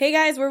Hey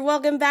guys, we're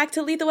welcome back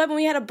to Lethal Weapon.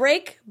 We had a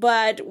break,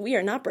 but we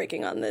are not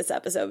breaking on this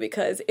episode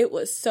because it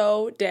was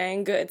so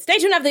dang good. Stay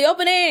tuned after the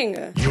opening.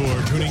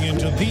 You're tuning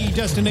into the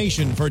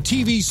destination for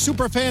TV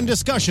superfan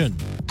discussion,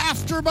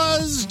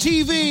 AfterBuzz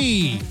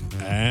TV.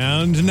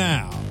 And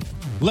now,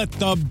 let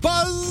the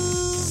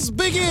buzz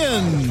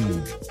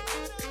begin.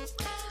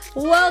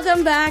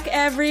 Welcome back,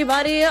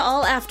 everybody,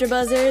 all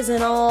AfterBuzzers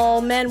and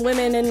all men,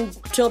 women, and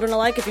children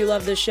alike if you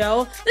love this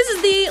show. This is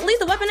the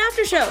Lethal Weapon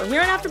After Show here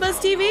on AfterBuzz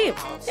TV.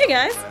 Hey,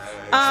 guys.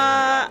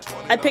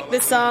 I picked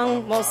this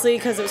song mostly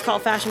because it was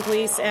called Fashion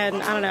Police,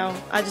 and I don't know,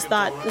 I just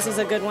thought this was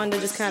a good one to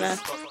just kind of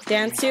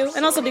dance to,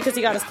 and also because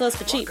he got his clothes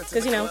for cheap,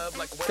 because, you know,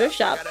 thrift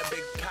shop.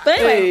 But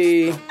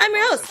anyway, I'm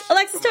your host,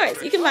 Alexis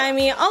Torres. You can find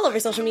me all over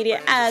social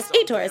media as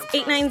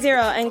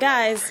aTorres890, and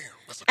guys,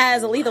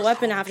 as a Lethal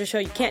Weapon After Show,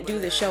 you can't do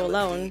this show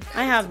alone.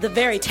 I have the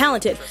very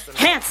talented,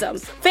 handsome,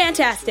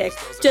 fantastic,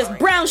 just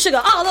brown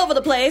sugar all over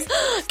the place,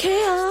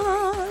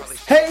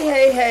 Chaos.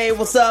 Hey,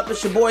 what's up?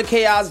 It's your boy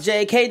Chaos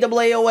J,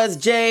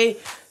 KAAOSJ,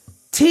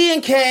 T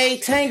and K,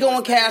 Tango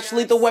and Cash,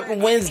 Lethal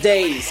Weapon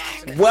Wednesdays.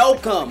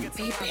 Welcome.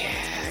 Be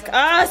back.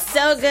 Oh,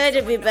 so good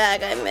to be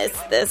back. I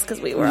missed this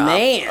because we were off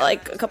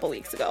like a couple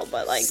weeks ago,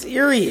 but like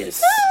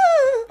serious.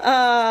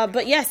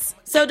 But yes.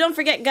 So don't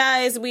forget,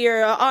 guys, we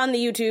are on the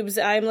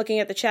YouTubes. I'm looking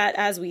at the chat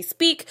as we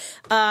speak.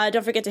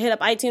 Don't forget to hit up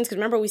iTunes, because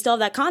remember, we still have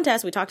that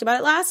contest. We talked about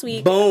it last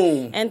week.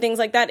 Boom. And things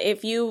like that.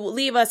 If you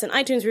leave us an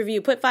iTunes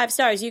review, put 5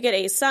 stars, you get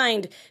a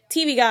signed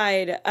TV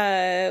guide.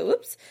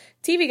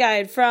 TV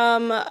guide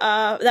from,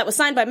 that was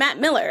signed by Matt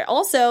Miller.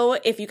 Also,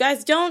 if you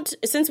guys don't,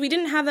 since we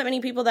didn't have that many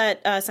people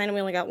that signed, and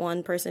we only got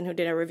one person who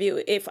did a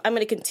review, if I'm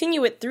going to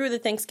continue it through the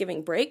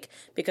Thanksgiving break,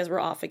 because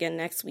we're off again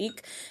next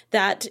week,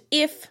 that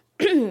if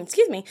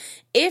excuse me,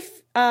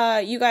 if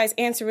you guys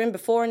answer in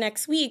before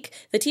next week,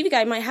 the TV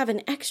guide might have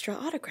an extra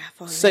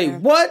autograph on there. Say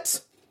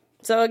what?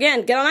 So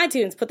again, get on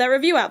iTunes, put that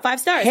review out, 5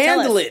 stars.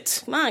 Handle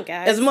it. Come on,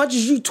 guys. As much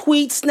as you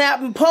tweet, snap,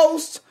 and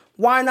post,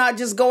 why not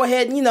just go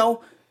ahead and,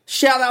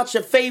 shout out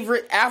your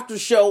favorite after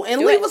show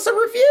and leave us a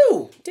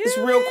review. It's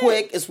real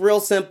quick. It's real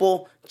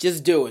simple.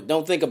 Just do it.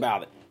 Don't think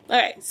about it. All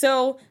right,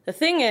 so the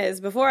thing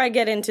is, before I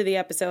get into the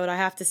episode, I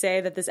have to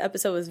say that this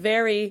episode was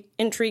very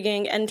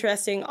intriguing,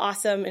 interesting,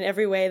 awesome in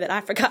every way that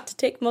I forgot to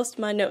take most of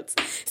my notes.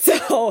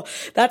 So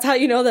that's how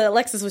you know that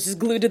Alexis was just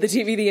glued to the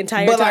TV the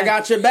entire time. But I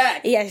got your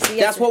back. Yes.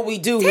 That's what we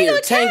do here.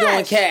 Tango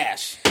and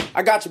Cash.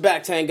 I got your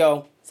back,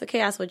 Tango. So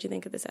Chaos, what'd you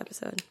think of this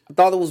episode? I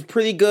thought it was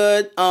pretty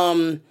good.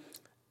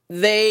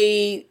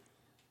 They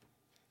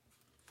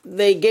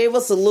gave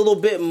us a little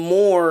bit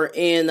more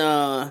in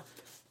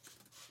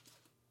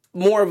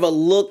more of a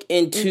look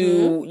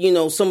into,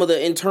 some of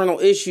the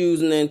internal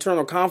issues and the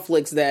internal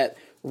conflicts that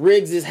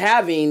Riggs is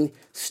having,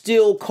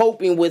 still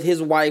coping with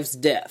his wife's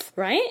death.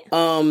 Right?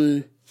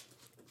 And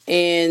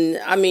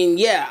giving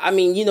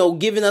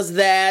us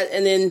that,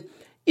 and then,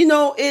 we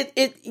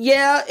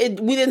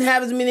didn't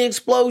have as many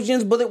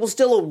explosions, but it was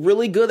still a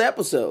really good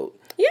episode.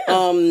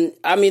 Yeah.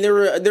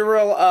 There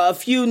were a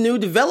few new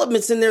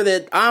developments in there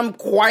that I'm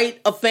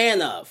quite a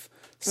fan of.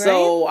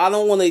 So I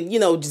don't want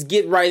to, just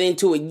get right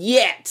into it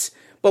yet.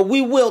 But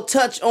we will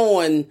touch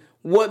on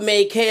what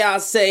made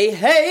Chaos say,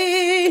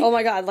 hey! Oh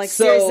my God,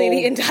 seriously,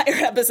 the entire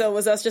episode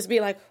was us just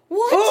being like,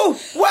 what? Oh,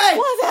 wait!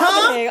 What's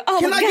happening? Oh,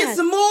 Can I get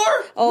some more?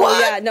 Oh,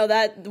 what? yeah, no,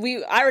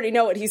 I already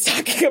know what he's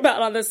talking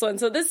about on this one.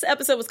 So this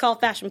episode was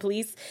called Fashion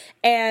Police,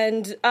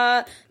 and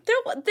there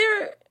wasn't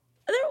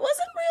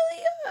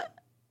really,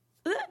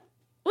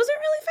 was there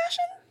really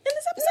fashion in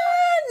this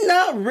episode?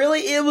 Not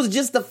really. It was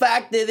just the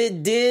fact that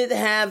it did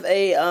have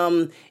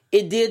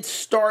it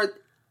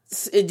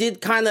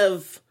did kind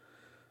of,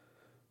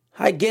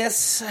 I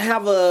guess,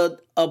 have a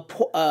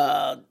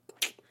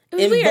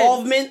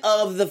involvement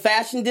of the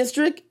fashion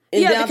district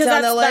in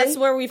downtown LA. That's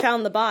where we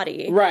found the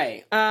body.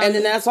 Right. And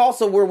then that's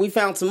also where we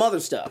found some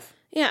other stuff.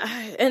 Yeah,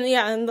 and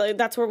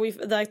that's where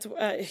it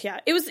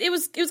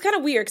was kind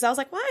of weird because I was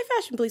like, why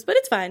Fashion Police? But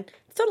it's fine.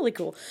 It's totally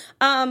cool.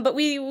 But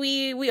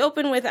we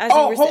open with, as you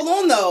were hold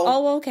on though.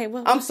 Oh, okay.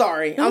 Well, I'm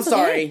sorry. No, I'm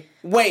sorry. okay.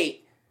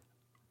 Wait.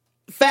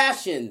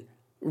 Fashion.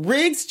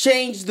 Riggs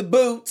changed the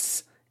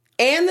boots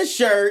and the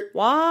shirt.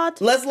 What?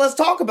 Let's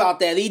talk about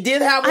that. He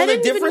did have on a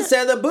different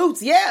set of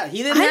boots. Yeah,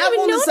 he didn't have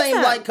on the same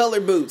light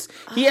colored boots.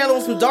 He had on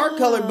some dark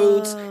colored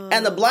boots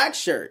and a black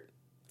shirt.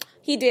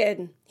 He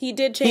did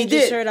change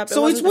his shirt up.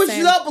 So he switched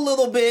it up a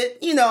little bit,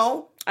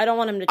 I don't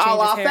want him to change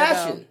his hair,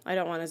 fashion. though.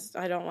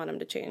 I don't want him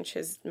to change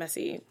his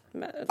messy.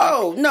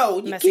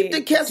 No, you keep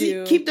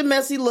the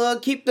messy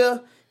look, keep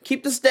the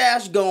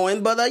stash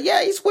going. But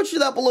he switched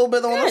it up a little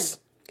bit on us.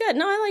 Good.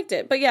 No, I liked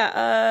it. But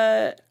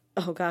yeah,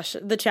 oh gosh,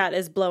 the chat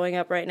is blowing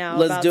up right now.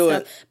 Let's do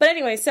it. But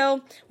anyway,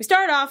 so we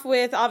started off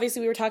with,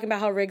 obviously we were talking about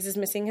how Riggs is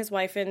missing his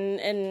wife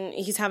and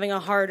he's having a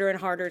harder and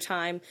harder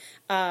time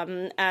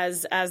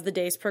as the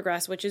days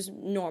progress, which is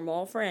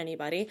normal for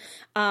anybody.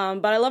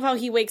 But I love how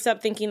he wakes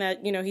up thinking that,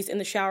 he's in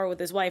the shower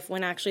with his wife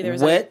when actually there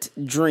was wet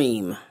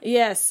dream.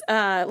 Yes,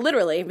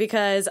 literally,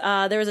 because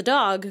there was a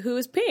dog who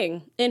was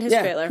peeing in his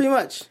trailer. Pretty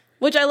much.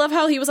 Which I love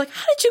how he was like,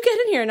 how did you get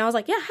in here? And I was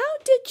like, yeah, how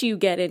did you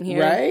get in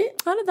here? Right?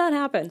 How did that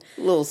happen?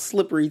 A little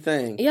slippery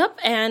thing. Yep,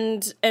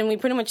 and we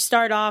pretty much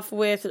start off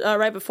with,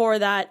 right before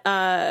that,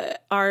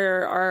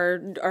 our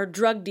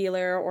drug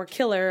dealer or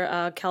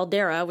killer,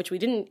 Caldera, which we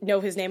didn't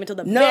know his name until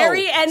the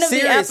very end of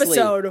the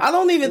episode. I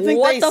don't even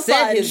think they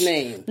said his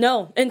name.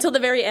 No, until the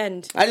very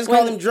end. I just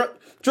called him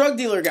drug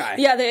dealer guy.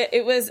 Yeah,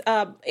 it was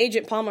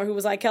Agent Palmer who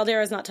was like,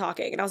 Caldera's not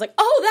talking. And I was like,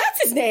 oh,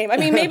 that's his name. I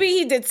mean, maybe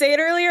he did say it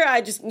earlier.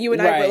 You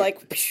and I were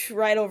like, psh,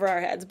 right over our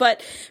heads.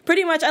 But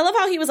pretty much, I love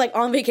how he was like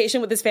on vacation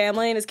with his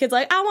family and his kid's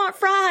like, I want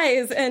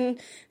fries. And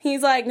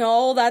he's like,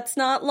 no, that's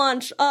not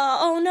lunch.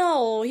 Oh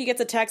no. He gets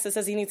a text that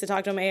says he needs to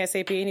talk to him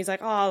ASAP. And he's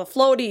like, oh, the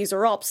floaties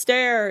are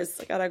upstairs.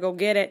 I gotta go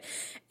get it.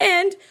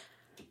 And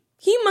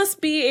he must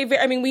be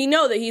we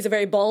know that he's a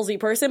very ballsy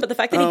person, but the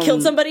fact that he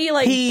killed somebody,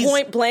 like,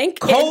 point blank.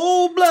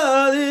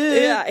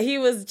 Cold-blooded. Yeah,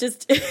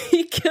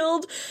 he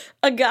killed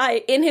a guy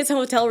in his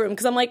hotel room,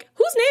 because I'm like,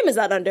 whose name is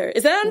that under?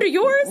 Is that under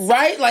yours?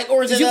 Right? Like,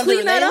 or is it under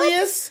an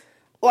alias?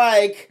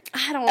 Like,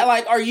 I don't...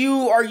 Like, are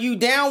you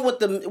down with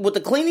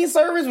the cleaning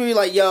service where you're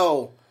like,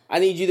 yo, I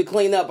need you to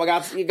clean up. I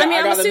got a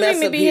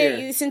mess up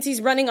here. Since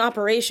he's running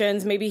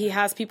operations, maybe he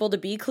has people to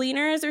be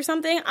cleaners or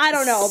something. I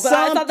don't know, but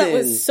I thought that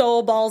was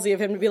so ballsy of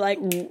him to be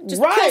like,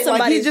 just kill somebody.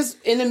 Like he's just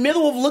in the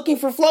middle of looking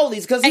for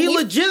floaties, because he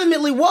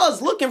legitimately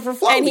was looking for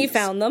floaties. And he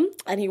found them,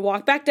 and he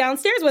walked back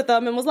downstairs with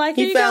them and was like,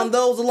 he found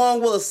those along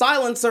with a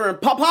silencer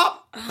and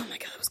pop. Oh my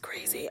god, that was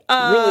crazy.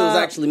 Really, it was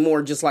actually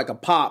more just like a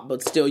pop,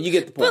 but still, you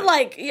get the point. But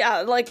like,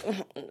 yeah, like,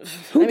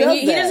 he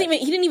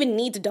didn't even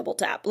need to double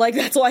tap. Like,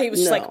 that's why he was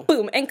just like,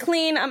 boom, and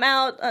clean. I'm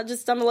out. I'm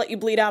gonna let you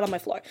bleed out on my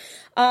floor.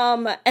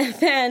 And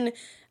then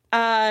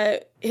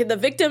the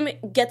victim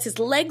gets his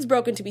legs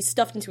broken to be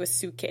stuffed into a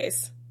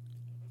suitcase.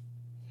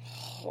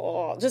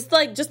 Oh, just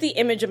the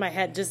image in my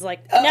head, just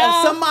like,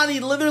 no, somebody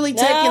literally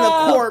taking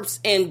a corpse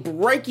and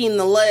breaking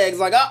the legs.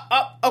 Like,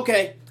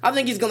 okay, I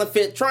think he's gonna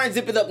fit. Try and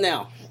zip it up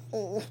now.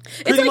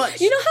 It's like,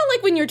 much. You know how,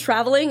 like, when you're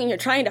traveling and you're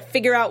trying to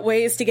figure out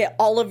ways to get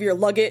all of your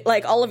luggage,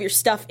 like all of your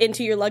stuff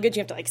into your luggage,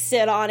 you have to like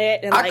sit on it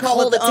and like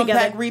hold it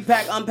together.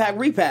 Unpack,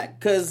 repack.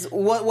 Because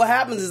what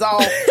happens is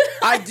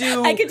I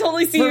do. I can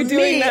totally see you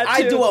doing that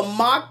too. I do a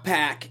mock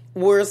pack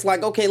where it's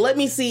like, okay, let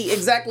me see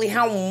exactly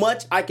how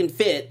much I can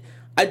fit.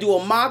 I do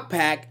a mock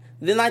pack,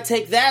 then I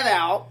take that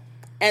out,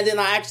 and then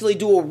I actually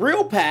do a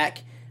real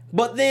pack,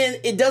 but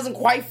then it doesn't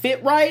quite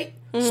fit right.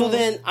 Mm-hmm. So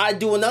then I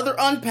do another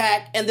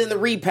unpack and then the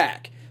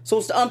repack. So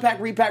it's to unpack,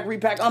 repack,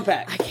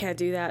 unpack. I can't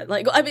do that.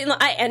 Like, I mean,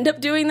 I end up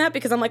doing that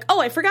because I'm like,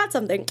 oh, I forgot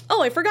something.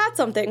 Oh,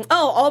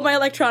 all my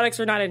electronics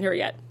are not in here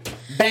yet.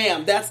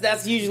 Bam.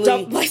 That's usually...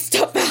 Dump my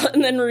stuff out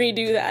and then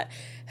redo that.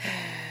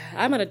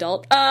 I'm an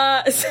adult.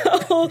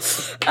 So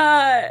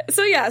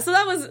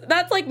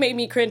that's like made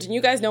me cringe. And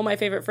you guys know my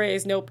favorite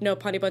phrase, nope,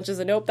 honey bunches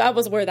of nope. That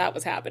was where that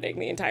was happening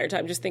the entire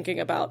time. Just thinking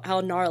about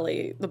how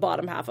gnarly the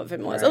bottom half of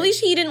him was. Right. At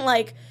least he didn't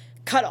like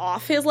cut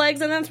off his legs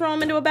and then throw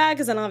them into a bag,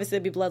 because then obviously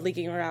there'd be blood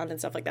leaking around and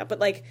stuff like that. But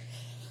like,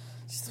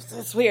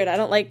 it's weird. I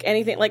don't like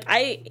anything. Like,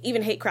 I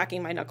even hate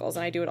cracking my knuckles,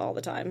 and I do it all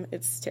the time.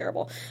 It's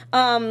terrible.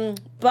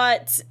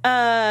 But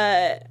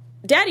Daddy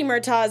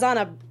Murtaugh is on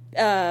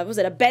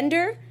a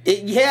bender?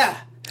 Yeah.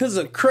 Because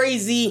a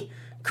crazy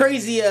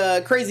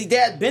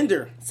dad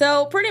bender.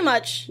 So pretty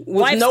much,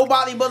 with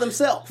nobody but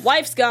himself.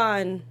 Wife's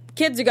gone,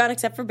 kids are gone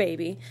except for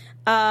baby,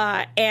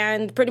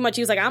 and pretty much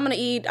he was like, I'm gonna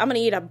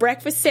eat a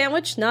breakfast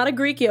sandwich, not a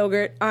Greek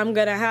yogurt. I'm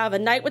gonna have a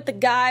night with the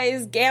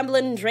guys,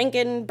 gambling,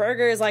 drinking,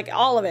 burgers, like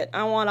all of it.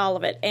 I want all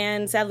of it.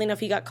 And sadly enough,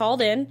 he got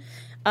called in.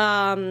 He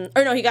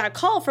got a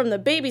call from the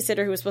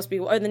babysitter who was supposed to be,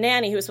 or the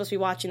nanny who was supposed to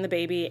be watching the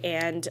baby,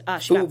 and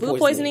she got food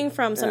poisoning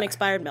from some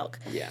expired milk.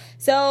 Yeah.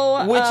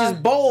 So, which is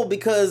bold,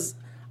 because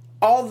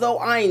although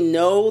I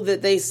know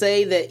that they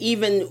say that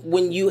even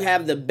when you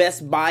have the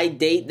Best Buy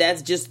date,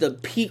 that's just the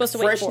peak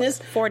freshness.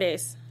 4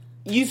 days.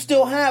 You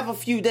still have a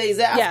few days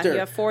after. Yeah, you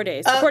have 4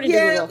 days, according to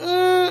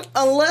Google.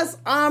 Unless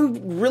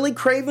I'm really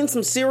craving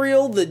some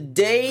cereal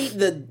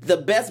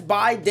the Best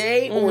Buy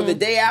day or the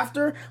day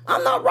after,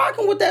 I'm not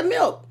rocking with that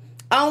milk.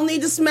 I don't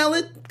need to smell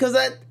it, because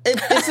if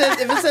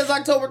it says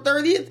October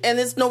 30th and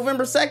it's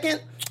November 2nd,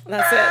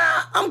 that's it.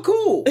 I'm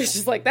cool. It's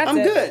just like, I'm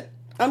good.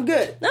 I'm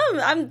good.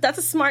 No, that's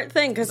a smart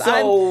thing, because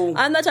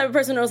I'm that type of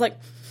person who was like,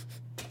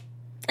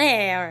 all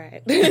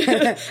right.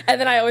 And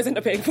then I always end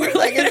up paying for it.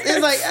 Like,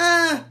 it's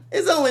like,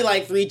 it's only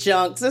like 3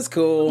 chunks. It's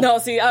cool. No,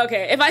 see,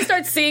 okay. If I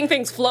start seeing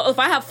things float, if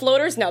I have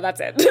floaters, no,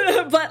 that's it.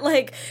 But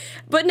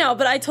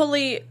I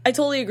totally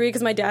agree,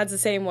 because my dad's the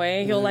same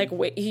way. He'll like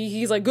wait.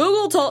 He's like,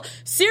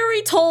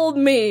 Siri told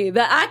me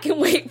that I can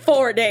wait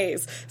 4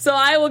 days, so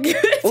I will give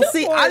it. Well,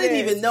 see, I didn't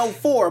even know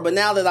 4, but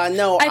now that I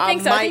know, I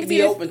might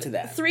be open to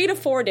that. 3 to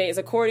 4 days,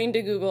 according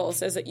to Google,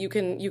 says that you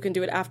can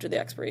do it after the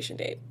expiration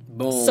date.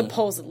 Boom.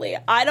 Supposedly,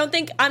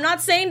 I'm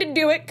not saying to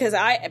do it, because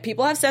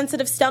people have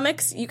sensitive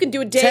stomachs. You can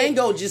do a day.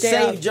 Tango just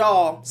saved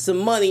y'all some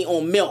money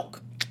on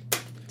milk.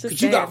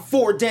 Because you got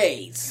 4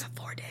 days.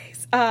 4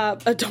 days.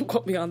 Don't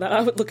quote me on that.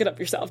 I would look it up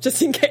yourself,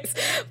 just in case.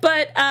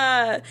 But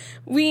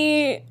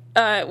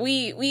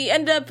we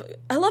end up,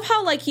 I love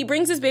how, like, he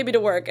brings his baby to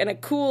work in a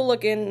cool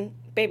looking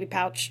baby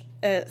pouch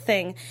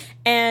thing,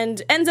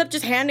 and ends up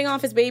just handing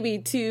off his baby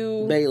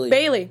to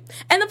Bailey.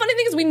 And the funny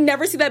thing is, we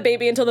never see that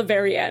baby until the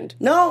very end.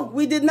 No,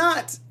 we did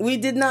not.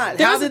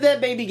 How did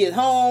that baby get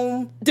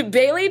home? Did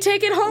Bailey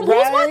take it home? Who's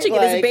watching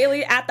it? Is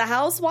Bailey at the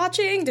house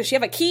watching? Does she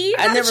have a key?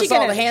 I never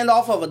saw the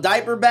handoff of a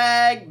diaper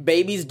bag.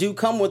 Babies do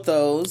come with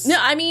those. No,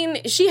 I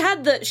mean, she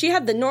had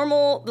the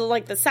normal,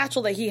 the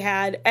satchel that he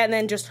had, and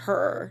then just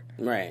her.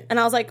 Right. And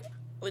I was like,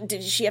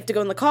 did she have to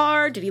go in the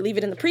car? Did he leave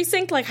it in the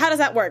precinct? Like, how does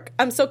that work?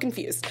 I'm so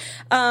confused.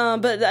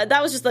 But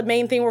that was just the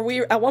main thing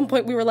where at one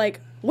point we were like,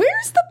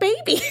 where's the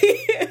baby?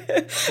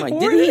 Like,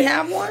 didn't he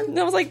have one? And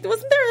I was like,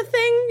 wasn't there a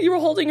thing? You were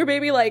holding your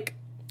baby like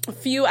a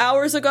few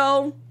hours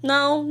ago?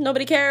 No,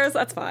 nobody cares.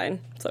 That's fine.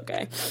 It's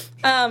okay.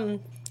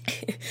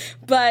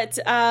 But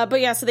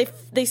yeah, so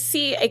they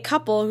see a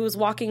couple who's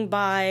walking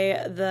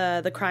by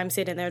the crime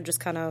scene, and they're just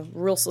kind of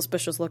real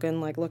suspicious looking,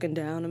 like looking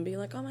down and being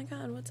like, "Oh my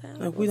god, what's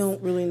happening? Like, we don't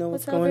really know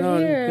what's going on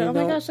here. Oh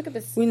my gosh, look at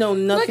this! We know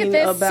nothing look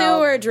at this about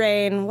sewer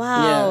drain.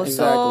 Wow, yeah, exactly.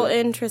 So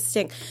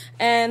interesting."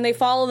 And they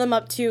follow them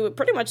up to, it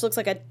pretty much looks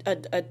like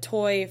a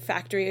toy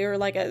factory, or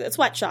like a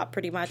sweatshop,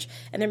 pretty much.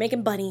 And they're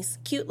making bunnies,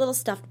 cute little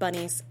stuffed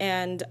bunnies,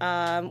 and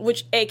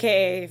which,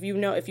 AKA,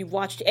 if you've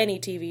watched any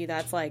TV,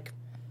 that's like.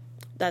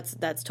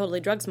 That's totally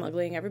drug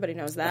smuggling. Everybody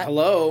knows that.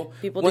 Hello.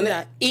 People do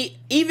that.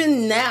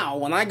 Even now,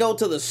 when I go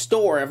to the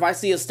store, if I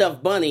see a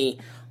stuffed bunny,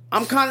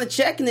 I'm kind of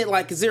checking it,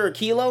 like, is there a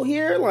kilo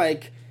here?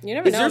 Like, you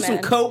never know, is there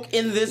some Coke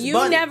in this bunny?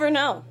 You never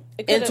know.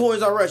 In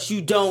Toys R Us,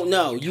 you don't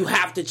know. You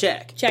have to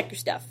check. Check your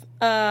stuff.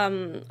 I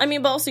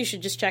mean, but also you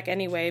should just check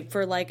anyway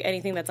for, like,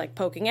 anything that's, like,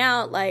 poking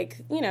out, like,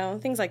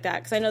 things like that.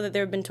 Because I know that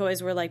there have been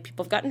toys where, like,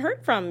 people have gotten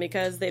hurt from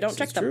because they don't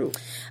check them. True.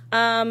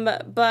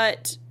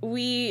 But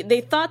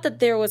they thought that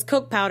there was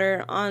Coke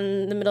powder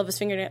on the middle of his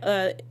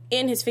fingernail,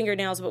 in his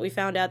fingernails, but we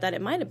found out that it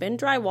might have been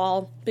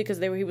drywall because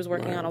he was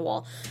working on a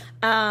wall.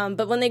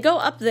 But when they go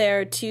up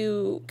there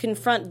to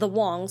confront the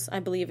Wongs,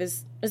 I believe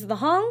is it the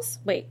Hongs?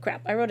 Wait,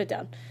 crap, I wrote it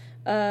down.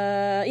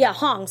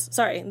 Hongs,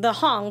 sorry. The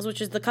Hongs, which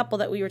is the couple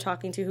that we were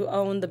talking to who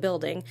owned the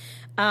building.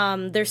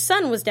 Their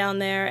son was down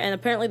there, and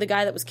apparently the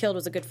guy that was killed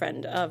was a good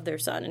friend of their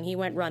son, and he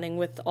went running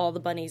with all the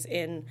bunnies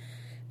in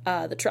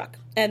the truck.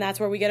 And that's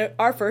where we get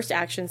our first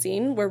action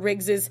scene, where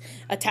Riggs is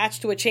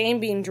attached to a chain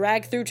being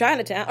dragged through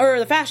Chinatown, or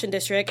the Fashion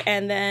District,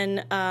 and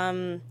then,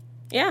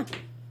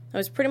 that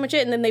was pretty much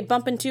it. And then they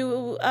bump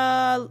into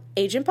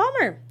Agent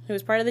Palmer, who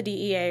was part of the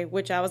DEA,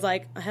 which I was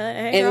like,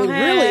 hey, girl,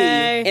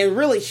 hey. And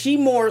really, she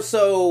more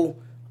so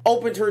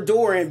opened her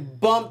door and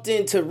bumped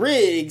into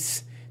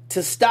Riggs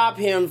to stop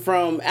him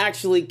from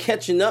actually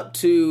catching up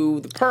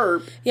to the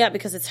perp. Yeah,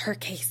 because it's her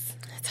case.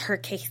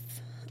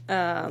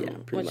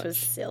 Which was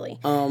silly.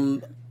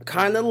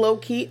 Kind of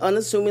low-key,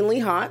 unassumingly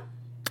hot.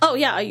 Oh,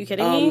 yeah, are you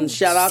kidding me?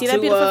 Shout out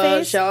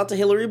to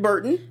Hillary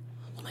Burton.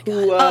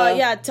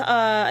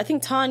 I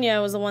think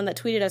Tanya was the one that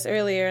tweeted us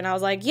earlier, and I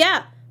was like,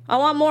 yeah, I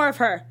want more of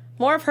her.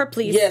 More of her,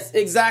 please. Yes,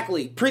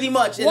 exactly. Pretty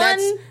much. And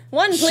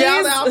one, please.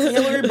 Shout out to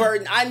Hillary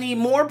Burton. I need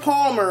more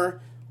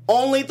Palmer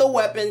on Lethal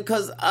Weapon,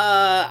 because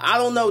I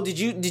don't know. Did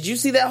you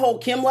see that whole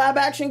Kim Lab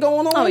action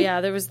going on? Oh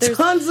yeah, there's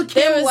tons of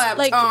Kim Lab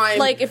time.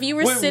 Like if you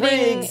were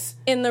sitting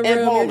in the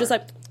room, you're just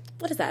like,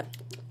 what is that?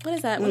 What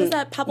is that? What is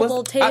that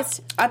palpable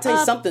taste? I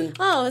taste something.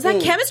 Oh, is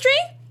that chemistry?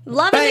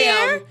 Love in the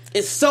air?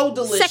 It's so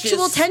delicious.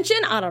 Sexual tension?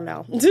 I don't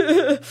know.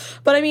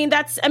 But I mean,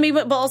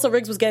 but also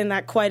Riggs was getting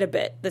that quite a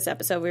bit this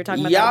episode. We were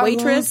talking about that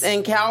waitress.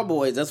 And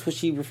cowboys. That's what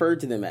she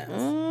referred to them as.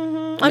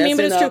 Mm-hmm. I mean,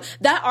 but it's true.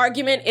 That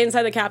argument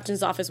inside the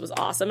captain's office was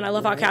awesome. And I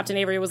love how Captain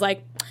Avery was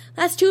like,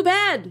 that's too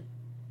bad.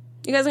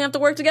 You guys are going to have to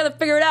work together,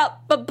 figure it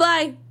out. But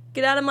bye.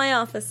 Get out of my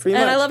office.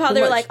 I love how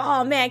they were like,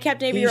 oh man,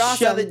 Captain Avery, you're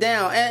awesome. Shut it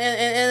down.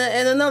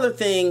 And another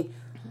thing,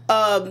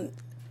 I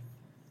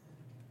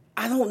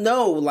don't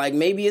know. Like,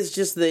 maybe it's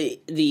just the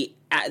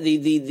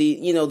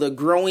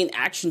growing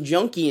action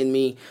junkie in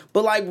me.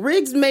 But like,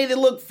 Riggs made it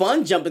look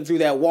fun jumping through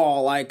that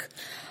wall. Like,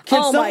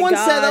 can someone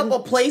set up a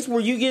place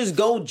where you can just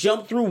go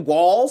jump through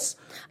walls?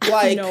 Like,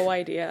 I have no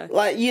idea.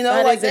 Like,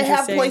 they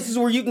have places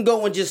where you can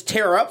go and just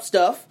tear up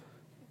stuff.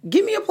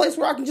 Give me a place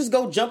where I can just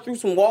go jump through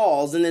some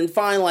walls and then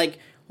find like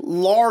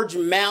large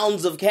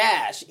mounds of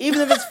cash,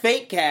 even if it's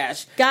fake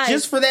cash. Guys,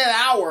 just for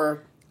that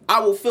hour, I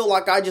will feel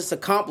like I just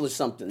accomplished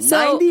something.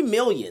 90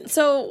 million.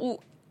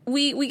 So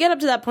we get up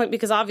to that point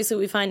because obviously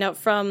we find out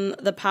from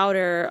the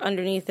powder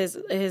underneath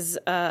his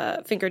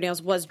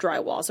fingernails was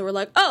drywall. So we're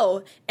like,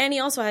 oh, and he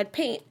also had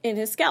paint in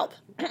his scalp.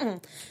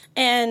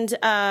 And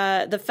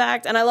the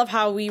fact, and I love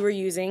how we were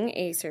using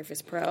a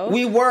Surface Pro.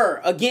 We were.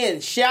 Again,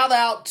 shout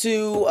out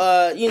to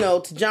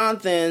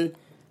Jonathan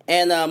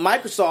and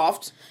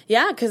Microsoft.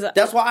 Yeah, because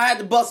that's why I had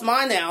to bust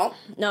mine out.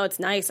 No, it's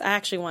nice. I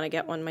actually want to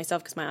get one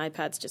myself because my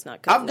iPad's just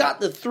not good. I've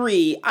got the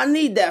 3. I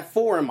need that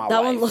 4 in my life.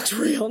 That one looks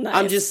real nice.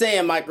 I'm just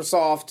saying,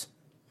 Microsoft,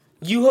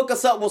 you hook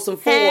us up with some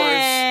 4s,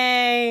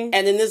 and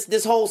then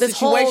this whole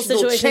situation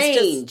will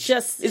change.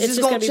 It's just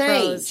going to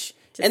change.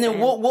 And then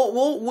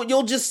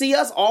you'll just see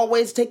us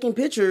always taking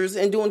pictures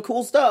and doing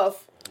cool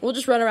stuff. We'll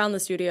just run around the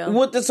studio.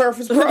 With the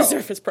Surface Pro. With the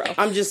Surface Pro.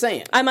 I'm just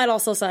saying. I might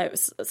also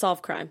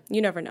solve crime.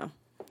 You never know.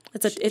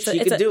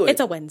 It's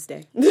a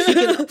Wednesday.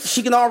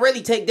 She can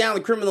already take down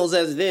the criminals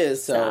as it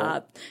is.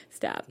 So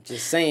Stop.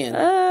 Just saying.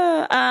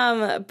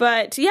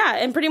 But yeah,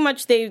 and pretty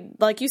much they,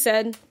 like you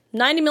said,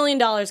 $90 million,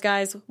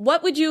 guys.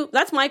 What would you?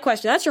 That's my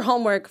question. That's your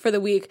homework for the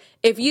week.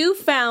 If you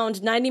found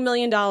 $90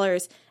 million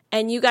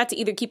and you got to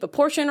either keep a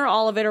portion or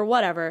all of it or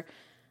whatever,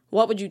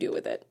 what would you do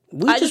with it?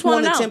 I just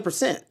wanted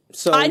 10%.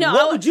 So I know.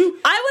 What would you?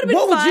 I would have been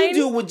What fine. would you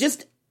do with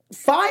just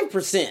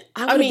 5%?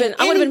 I would have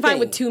been fine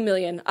with $2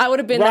 million. I would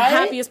have been the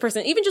happiest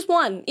person. Even just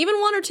one. Even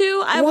one or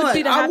two, I would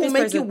be the happiest person. I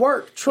will make it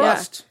work.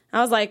 Trust. Yeah.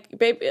 I was like,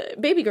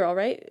 baby girl,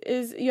 right?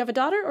 You have a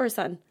daughter or a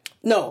son?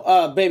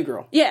 No, baby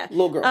girl. Yeah.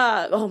 Little girl.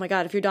 Oh my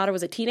God, if your daughter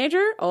was a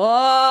teenager,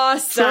 son.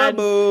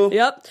 Trouble.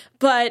 Yep.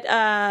 But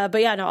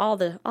yeah, no, all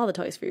the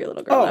toys for your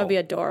little girl. That would be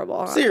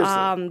adorable.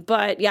 Seriously.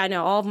 But yeah,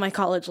 no, all of my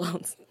college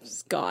loans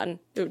just gone.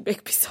 It would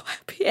make me so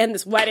happy. And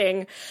this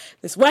wedding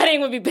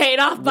would be paid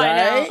off by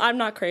now. I'm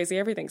not crazy.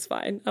 Everything's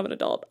fine. I'm an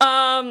adult.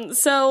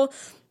 So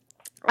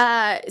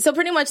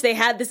pretty much they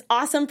had this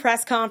awesome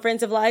press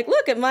conference of like,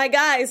 look at my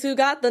guys who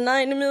got the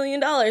 $90 million.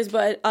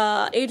 But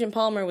Agent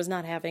Palmer was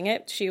not having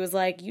it. She was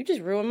like, you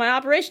just ruined my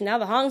operation. Now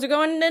the Hongs are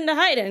going into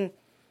hiding.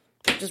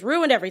 Just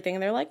ruined everything.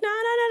 And they're like,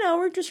 no.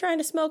 We're just trying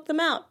to smoke them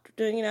out.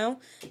 You know,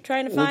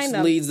 trying to find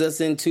them. Which leads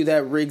us into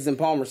that Riggs and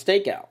Palmer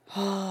stakeout.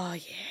 Oh,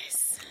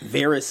 yes.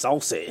 Very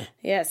saucy.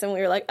 Yes, and we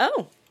were like,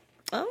 oh,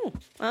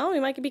 we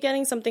might be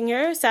getting something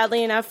here.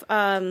 Sadly enough,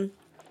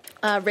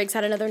 Riggs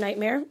had another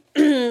nightmare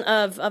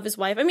of his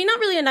wife. I mean, not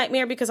really a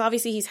nightmare because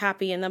obviously he's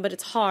happy in them, but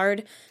it's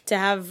hard to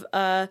have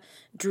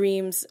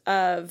dreams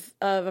of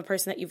a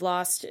person that you've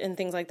lost and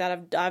things like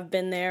that. I've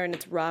been there and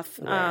it's rough.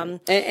 Right.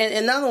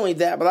 And not only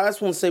that, but I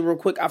just want to say real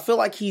quick, I feel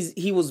like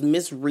he was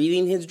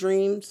misreading his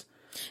dreams.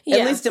 Yeah.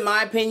 At least in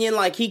my opinion,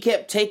 like he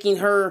kept taking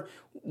her,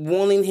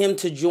 wanting him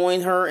to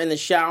join her in the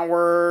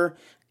shower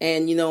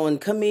and, and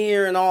come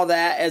here and all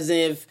that as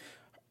if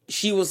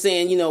she was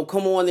saying,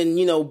 come on and,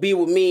 be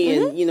with me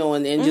and,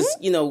 and just,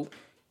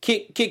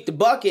 kick the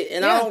bucket.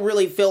 And I don't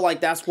really feel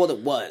like that's what it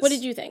was. What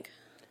did you think?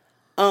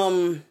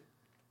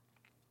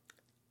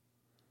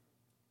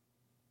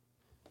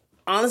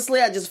 Honestly,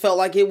 I just felt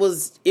like it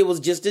was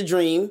just a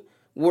dream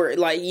where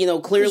like,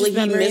 clearly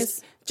he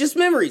missed just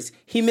memories.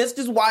 He missed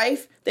his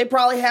wife. They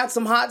probably had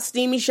some hot,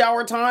 steamy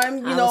shower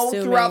time,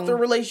 throughout their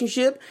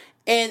relationship.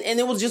 And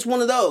it was just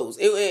one of those.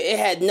 It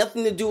had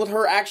nothing to do with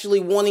her actually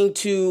wanting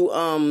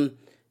to,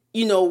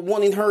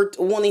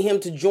 wanting him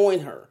to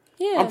join her.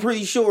 Yeah. I'm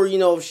pretty sure,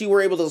 if she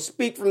were able to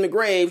speak from the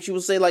grave, she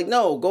would say, like,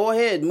 no, go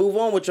ahead, move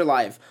on with your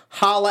life.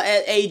 Holla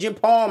at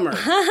Agent Palmer.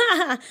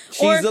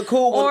 She's a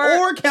cool one.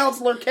 Or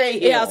Counselor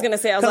Cahill. Yeah, I was going to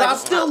say, because I'm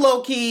still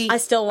low-key. I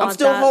still want I'm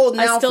still that. holding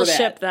out for that. I still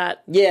ship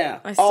that. Yeah,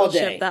 I still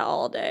ship that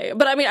all day.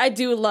 But I mean, I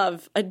do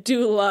love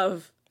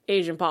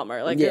Agent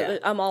Palmer. Like,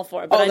 I'm all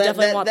for it. But I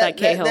definitely want that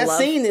Cahill love. That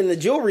scene in the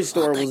jewelry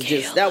store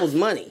was that was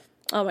money.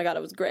 Oh my God,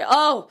 it was great.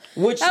 Oh,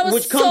 which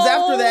comes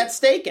after that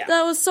stakeout.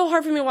 That was so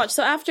hard for me to watch.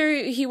 So after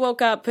he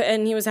woke up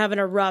and he was having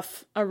a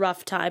rough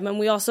time, and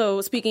we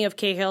also, speaking of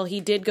Cahill,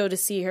 he did go to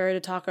see her to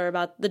talk to her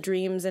about the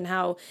dreams and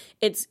how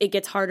it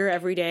gets harder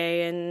every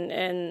day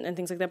and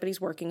things like that. But he's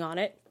working on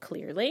it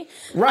clearly,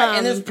 right?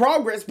 And there's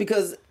progress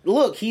because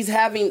look, he's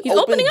having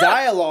open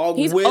dialogue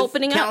with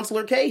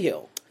Counselor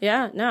Cahill.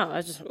 Yeah, no,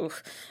 I just.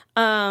 Oof.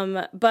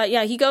 But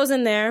yeah, he goes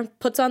in there,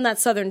 puts on that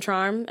Southern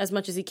charm as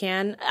much as he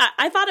can.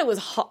 I thought it was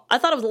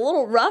a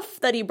little rough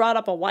that he brought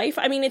up a wife.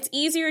 I mean, it's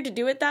easier to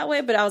do it that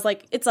way, but I was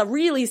like, it's a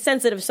really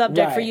sensitive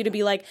subject for you to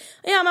be like,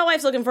 yeah, my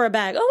wife's looking for a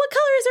bag. Oh, what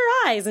color is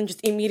her eyes? And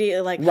just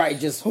immediately like,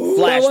 just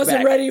flashback. I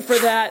wasn't ready for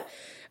that.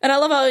 And I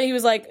love how he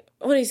was like,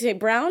 what did he say?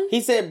 Brown? He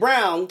said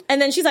brown.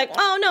 And then she's like,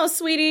 oh no,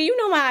 sweetie, you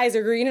know my eyes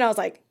are green. And I was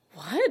like,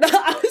 what?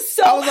 I was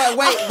like,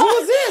 wait, who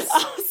is this?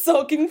 I was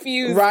so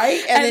confused.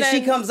 Right? And then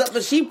she comes up,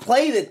 but she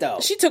played it, though.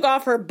 She took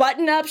off her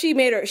button up. She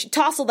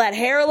tousled that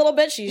hair a little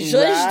bit. She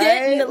zhuzhed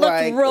it, and it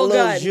looked real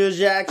good.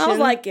 Zhuzh action. I was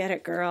like, get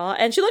it, girl.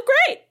 And she looked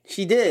great.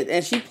 She did,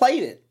 and she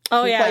played it.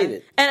 Oh, she played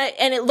it.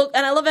 And it looked,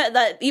 and I love it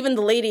that even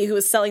the lady who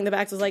was selling the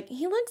bags was like,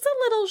 he looks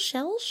a little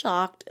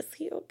shell-shocked. Is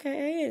he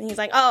okay? And he's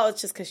like, oh,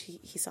 it's just because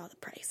he saw the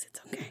price. It's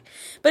okay.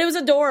 But it was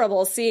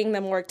adorable seeing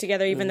them work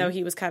together, even though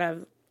he was kind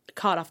of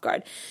caught off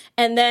guard.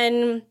 And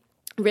then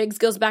Riggs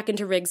goes back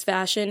into Riggs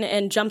fashion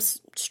and jumps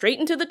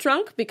straight into the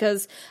trunk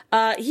because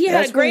he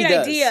had a great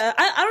idea.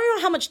 I don't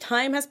know how much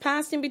time has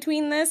passed in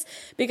between this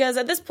because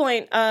at this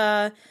point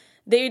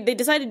they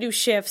decided to do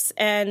shifts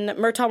and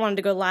Murtaugh wanted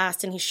to go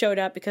last and he showed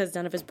up because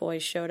none of his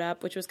boys showed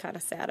up, which was kind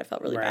of sad. I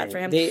felt really bad for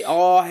him. They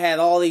all had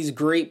all these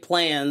great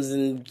plans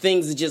and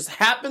things that just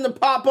happened to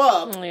pop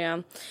up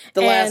the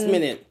last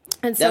minute.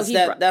 And so I think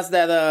he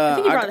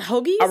brought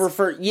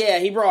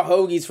hoagies? He brought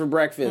hoagies for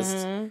breakfast.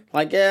 Mm-hmm.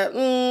 Like,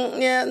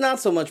 not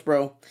so much,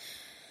 bro.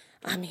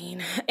 I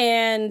mean,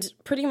 and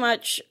pretty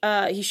much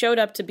he showed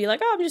up to be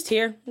like, oh, I'm just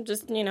here.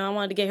 I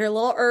wanted to get here a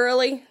little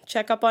early,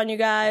 check up on you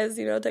guys,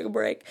 take a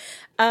break.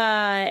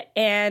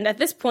 And at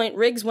this point,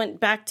 Riggs went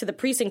back to the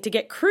precinct to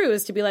get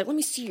Cruz to be like, let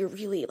me see your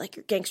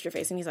gangster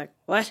face. And he's like,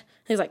 what?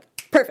 And he's like,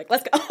 perfect,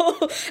 let's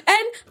go.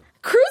 And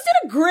Cruz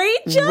did a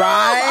great job.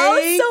 Right? I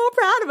was so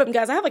proud of him,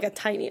 guys. I have a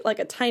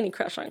tiny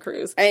crush on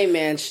Cruz. Hey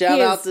man,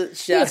 shout out to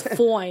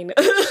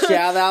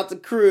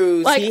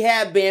Cruz. He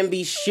had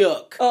Bambi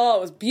shook. Oh,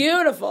 it was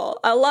beautiful.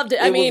 I loved it.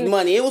 It was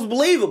money. It was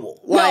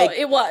believable.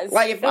 It was.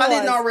 If I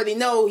didn't already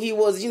know he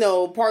was,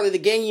 part of the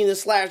gang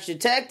unit /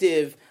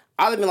 detective,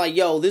 I'd have been like,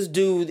 yo, this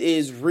dude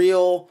is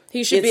real.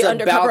 He should be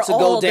undercover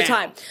all the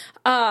time.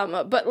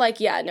 But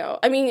no.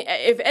 I mean,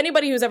 if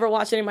anybody who's ever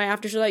watched any of my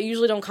after shows, I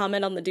usually don't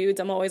comment on the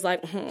dudes. I'm always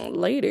like,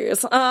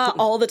 ladies,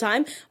 all the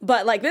time.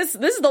 But this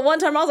is the one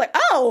time I was like,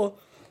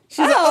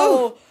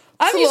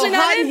 I'm usually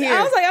not in here.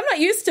 I was like, I'm not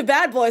used to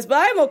bad boys, but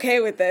I'm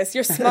okay with this.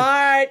 You're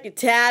smart, you're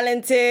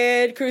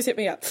talented. Cruz, hit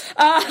me up.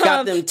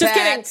 Got them just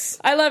tats.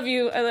 kidding. I love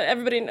you.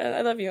 Everybody,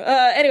 I love you.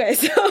 Anyway,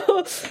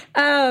 so,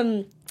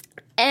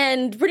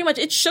 and pretty much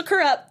it shook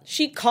her up.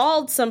 She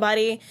called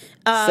somebody,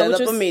 set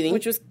up a meeting,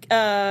 which was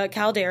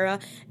Caldera,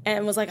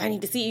 and was like, I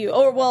need to see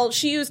you.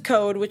 She used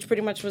code, which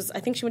pretty much was, I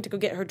think she went to go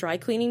get her dry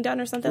cleaning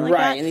done or something like that.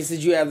 Right, and he said,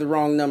 you have the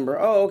wrong number.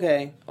 Oh,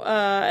 okay.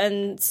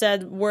 And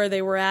said where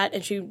they were at,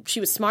 and she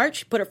was smart.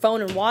 She put her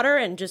phone in water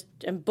and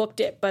booked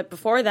it. But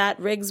before that,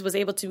 Riggs was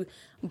able to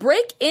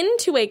break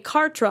into a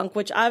car trunk,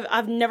 which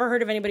I've never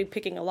heard of anybody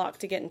picking a lock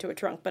to get into a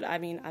trunk, but I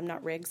mean, I'm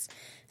not Riggs.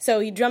 So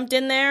he jumped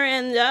in there,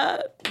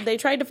 and they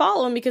tried to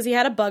follow him because he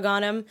had a bug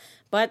on him.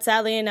 But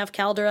sadly enough,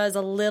 Caldera is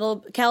a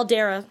little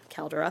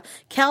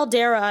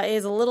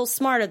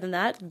smarter than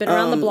that. Been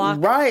around the block,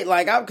 right?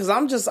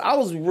 I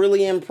was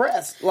really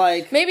impressed.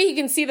 Maybe he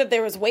can see that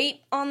there was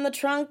weight on the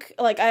trunk.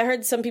 I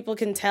heard some people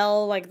can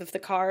tell, if the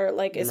car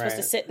is supposed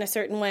to sit in a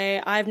certain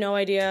way. I have no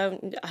idea.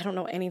 I don't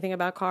know anything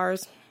about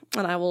cars,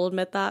 and I will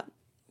admit that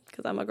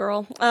because I'm a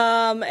girl.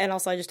 And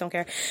also I just don't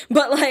care.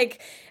 But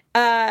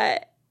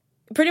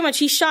pretty much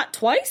he shot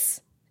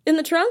twice in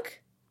the trunk.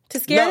 To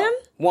scare him?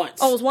 Once.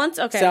 Oh, it was once?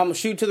 Okay. So I'm going to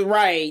shoot to the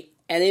right,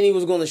 and then he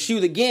was going to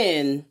shoot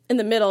again. In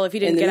the middle if he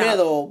didn't get out. In the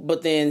middle,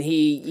 but then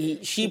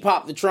she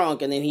popped the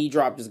trunk, and then he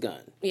dropped his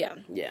gun. Yeah.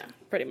 Yeah.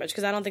 Pretty much,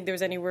 because I don't think there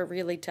was anywhere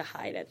really to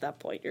hide at that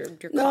point. You're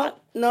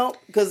caught. No,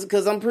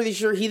 because I'm pretty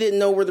sure he didn't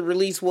know where the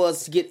release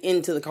was to get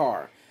into the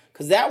car.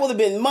 Because that would have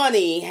been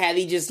money had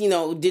he just,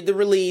 did the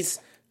release,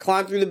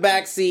 climbed through the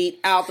back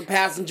seat, out the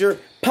passenger,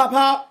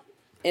 pop,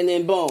 and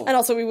then boom. And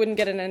also we wouldn't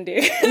get an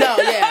ending.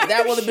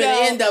 That would have been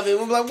the end of it.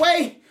 We'd be like,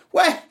 wait,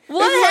 there's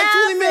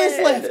 20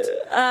 minutes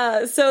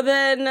left. So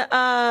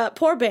then,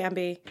 poor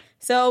Bambi.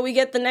 So we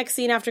get the next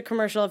scene after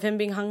commercial of him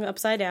being hung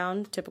upside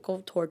down,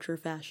 typical torture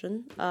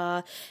fashion.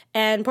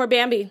 And poor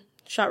Bambi,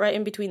 shot right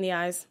in between the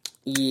eyes.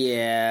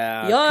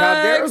 Yeah.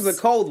 Caldera's a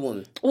cold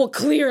one. Well,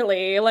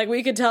 clearly.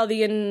 We could tell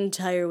the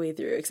entire way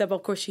through. Except,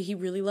 of course, he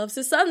really loves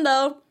his son,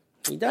 though.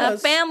 He does.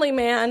 A family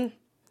man.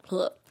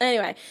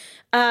 Anyway.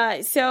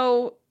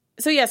 So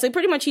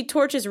pretty much he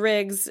torches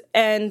Riggs,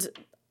 and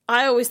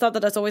I always thought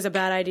that that's always a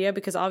bad idea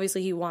because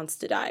obviously he wants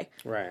to die.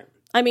 Right.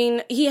 I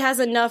mean, he has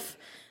enough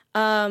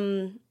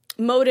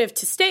motive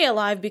to stay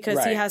alive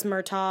because he has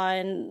Murtaugh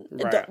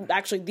and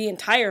actually the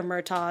entire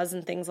Murtaughs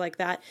and things like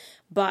that.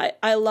 But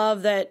I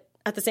love that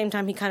at the same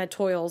time he kind of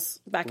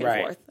toils back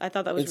and forth. I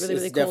thought that was really cool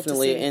to see. It's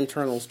definitely an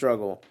internal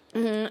struggle.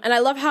 Mm-hmm. And I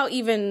love how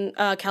even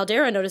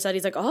Caldera noticed that.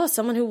 He's like, oh,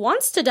 someone who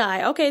wants to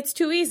die. Okay, it's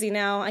too easy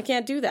now. I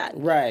can't do that.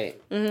 Right.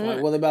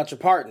 Mm-hmm. What about your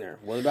partner?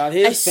 What about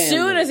his family? As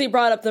soon as he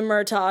brought up the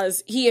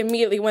Murtaughs, he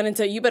immediately went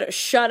into, you better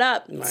shut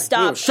up.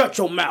 Stop. Shut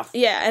your mouth.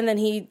 Yeah, and then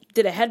he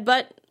did a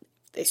headbutt.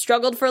 They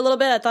struggled for a little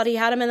bit. I thought he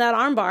had him in that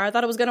arm bar. I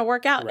thought it was going to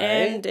work out.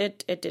 And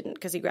it didn't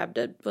because he grabbed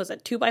a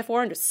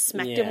 2x4 and just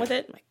smacked him with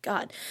it. My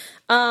God.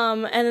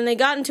 And then they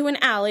got into an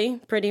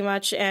alley pretty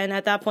much. And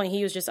at that point,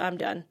 he was just, I'm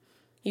done.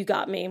 You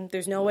got me.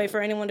 There's no way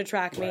for anyone to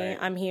track me.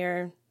 I'm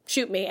here.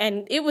 Shoot me.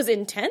 And it was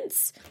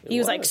intense. He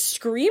was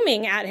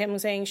screaming at him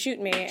saying,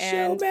 shoot me.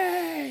 And, shoot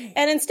me.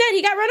 And instead,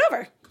 he got run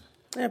over.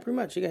 Yeah, pretty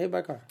much. He got hit by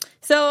a car.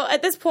 So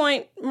at this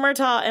point,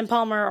 Murtaugh and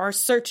Palmer are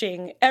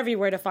searching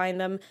everywhere to find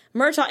them.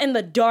 Murtaugh, in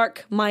the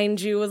dark, mind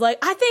you, was like,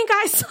 I think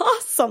I saw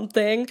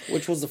something.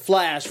 Which was the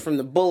flash from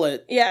the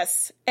bullet.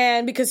 Yes.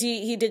 And because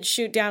he did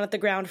shoot down at the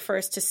ground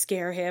first to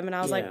scare him. And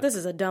I was like, this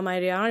is a dumb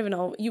idea. I don't even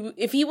know.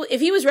 If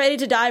he was ready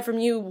to die from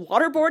you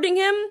waterboarding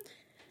him,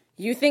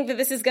 you think that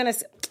this is going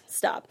to...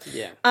 Stop.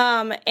 Yeah.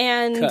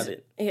 And cut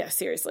it. Yeah,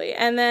 seriously.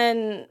 And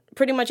then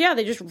pretty much,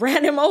 they just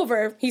ran him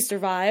over. He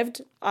survived.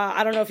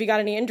 I don't know if he got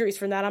any injuries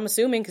from that. I'm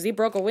assuming because he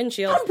broke a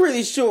windshield. I'm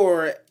pretty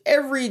sure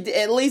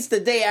at least the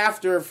day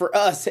after for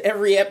us,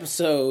 every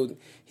episode,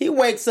 he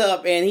wakes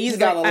up and he's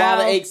got a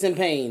lot of aches and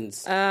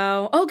pains.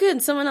 Oh,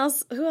 good. Someone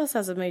else. Who else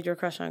has a major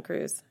crush on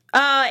Cruz?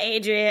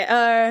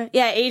 Adrian.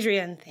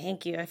 Adrian.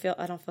 Thank you.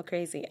 I don't feel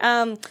crazy.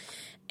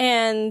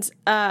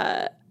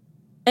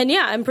 And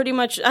yeah, I'm pretty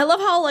much. I love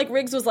how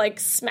Riggs was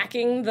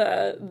smacking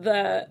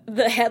the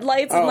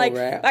headlights and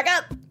right. back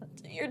up.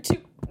 You're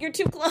too. you're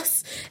too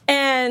close.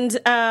 And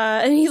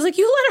he's like,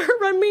 you let her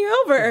run me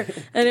over.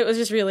 And it was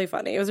just really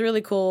funny. It was a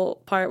really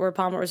cool part where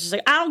Palmer was just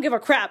like, I don't give a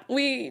crap.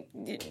 We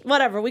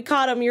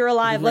caught him. You're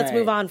alive. Let's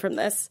move on from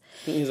this.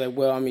 He's like,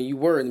 well, I mean, you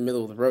were in the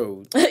middle of the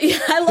road. Yeah,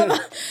 I love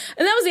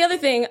and that was the other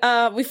thing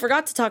we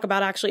forgot to talk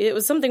about, actually. It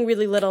was something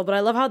really little, but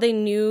I love how they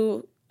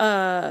knew,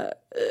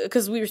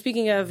 because we were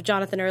speaking of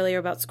Jonathan earlier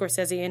about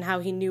Scorsese and how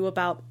he knew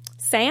about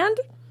sand,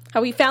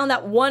 how he found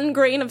that one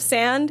grain of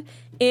sand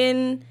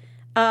in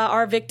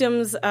our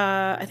victim's,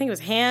 I think it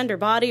was hand or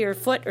body or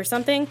foot or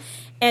something,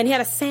 and he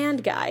had a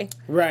sand guy.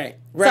 Right.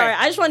 Sorry,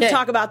 I just wanted to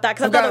talk about that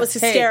because I thought it was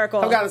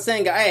hysterical. I've got a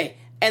sand guy. Hey,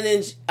 and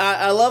then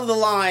I love the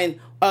line,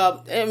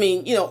 I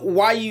mean,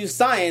 why use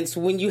science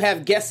when you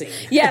have guessing?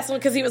 Yes,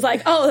 because he was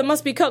like, oh, it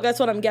must be Coke. That's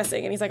what I'm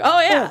guessing. And he's like,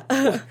 oh,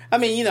 yeah. I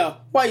mean,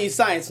 why use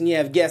science when you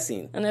have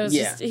guessing? And it was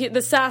just,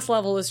 the sass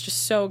level is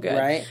just so good.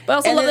 Right. But I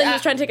also love that he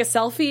was trying to take a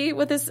selfie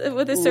with his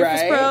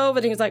Surface Pro,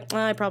 but he was like,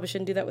 I probably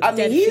shouldn't do that with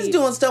dead he's feet.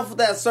 doing stuff with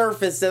that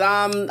Surface that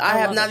I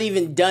have not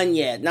even done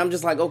yet. And I'm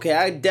just like, okay,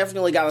 I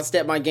definitely got to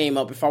step my game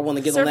up if I want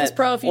to get Surface on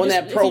Pro,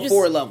 that Pro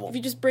 4 level. If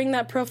you just bring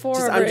that Pro 4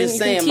 over I'm just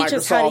saying, you can teach Microsoft,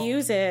 us how to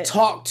use it.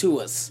 Talk to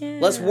us. Yeah.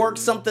 Let's work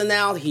something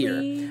out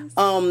here.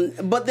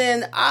 But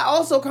then I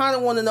also kind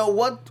of want to know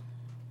what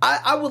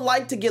I would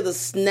like to get a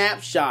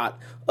snapshot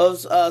of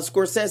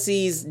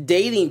Scorsese's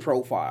dating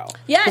profile.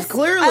 Yes,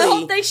 clearly I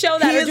hope they show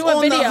that. He is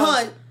on the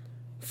hunt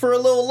for a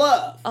little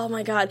love. Oh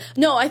my god!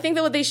 No, I think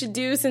that what they should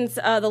do, since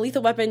the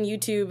Lethal Weapon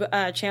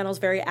YouTube channel is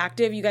very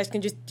active, you guys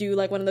can just do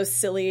like one of those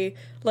silly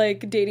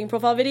like dating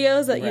profile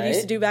videos that you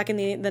used to do back in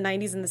the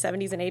 90s and the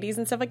 70s and 80s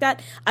and stuff like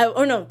that. The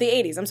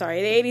 80s. I'm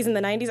sorry, the 80s and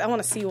the 90s. I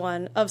want to see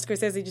one of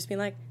Scorsese just being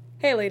like,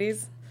 "Hey,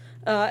 ladies."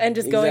 And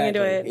just going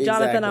into it.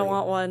 Jonathan, I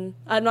want one.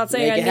 I'm not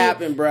saying Make it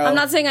happen, bro. I'm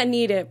not saying I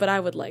need it, but I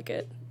would like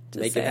it.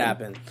 Make it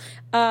happen.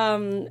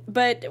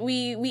 But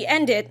we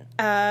end it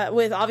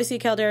with obviously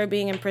Caldera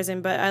being in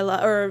prison,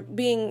 but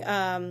being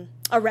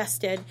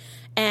arrested.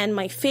 And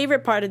my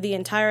favorite part of the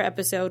entire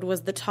episode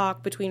was the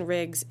talk between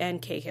Riggs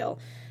and Cahill.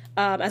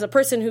 As a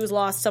person who's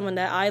lost someone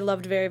that I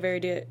loved very,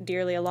 very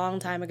dearly a long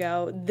time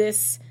ago,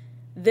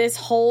 this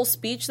whole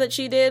speech that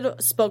she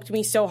did spoke to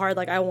me so hard,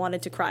 like I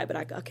wanted to cry, but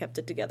I kept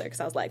it together because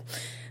I was like,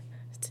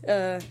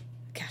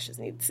 Cassius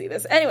needs to see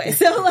this. Anyway,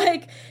 so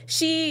like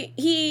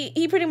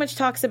he pretty much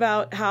talks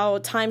about how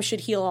time should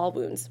heal all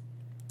wounds.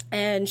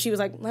 And she was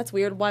like, that's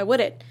weird, why would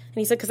it? And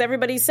he said, because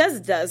everybody says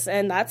it does,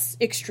 and that's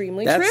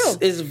extremely true.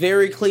 It's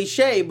very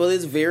cliche, but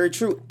it's very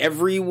true.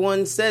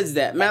 Everyone says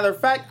that. Matter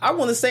of fact, I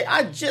want to say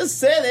I just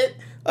said it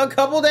a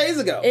couple days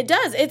ago. It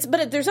does.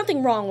 There's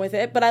something wrong with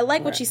it, but I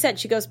like what she said.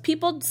 She goes,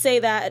 people say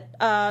that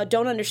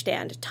don't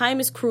understand. Time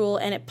is cruel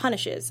and it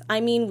punishes.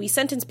 I mean, we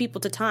sentence people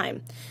to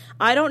time.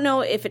 I don't know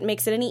if it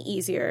makes it any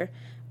easier.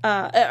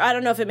 I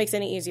don't know if it makes it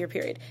any easier,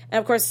 period. And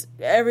of course,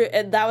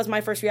 that was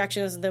my first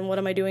reaction is, then what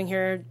am I doing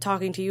here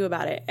talking to you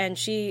about it? And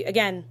she,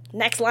 again,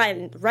 next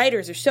line,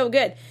 writers are so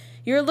good.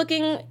 You're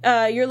looking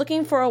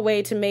for a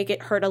way to make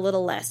it hurt a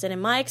little less. And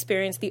in my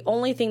experience, the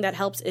only thing that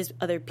helps is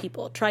other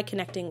people. Try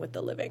connecting with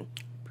the living.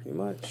 Pretty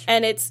much.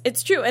 And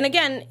it's true. And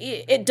again,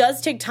 it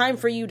does take time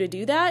for you to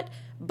do that,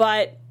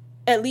 but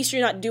at least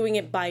you're not doing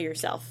it by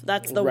yourself.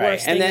 That's the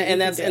worst thing. And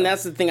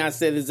that's the thing I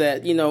said is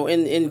that,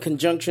 in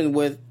conjunction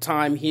with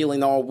time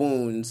healing all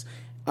wounds,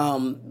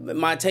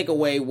 my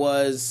takeaway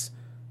was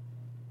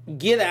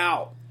get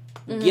out.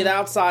 Mm-hmm. Get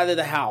outside of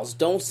the house.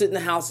 Don't sit in the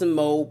house and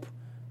mope.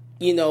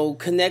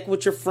 Connect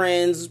with your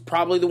friends,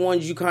 probably the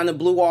ones you kind of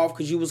blew off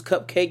because you was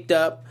cupcaked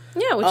up.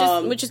 Yeah,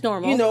 which is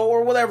normal.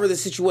 Or whatever the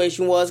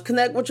situation was.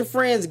 Connect with your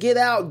friends. Get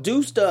out.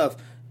 Do stuff.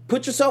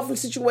 Put yourself in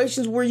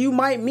situations where you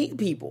might meet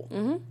people.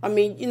 Mm-hmm. I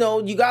mean,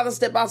 you got to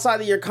step outside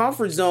of your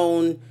comfort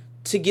zone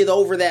to get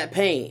over that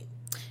pain.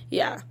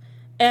 Yeah.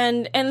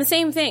 And the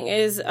same thing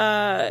is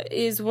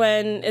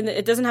when, and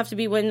it doesn't have to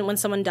be when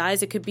someone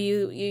dies. It could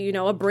be,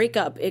 a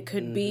breakup. It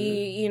could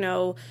be,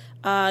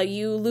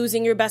 you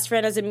losing your best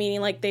friend as a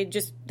meaning, like they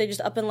just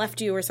up and left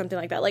you or something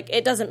like that. Like,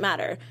 it doesn't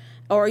matter.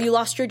 Or you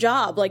lost your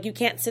job. Like, you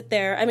can't sit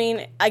there. I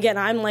mean, again,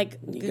 I'm like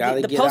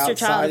the poster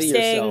child of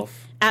staying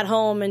at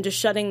home and just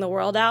shutting the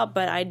world out.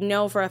 But I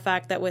know for a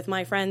fact that with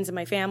my friends and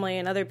my family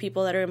and other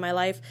people that are in my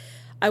life,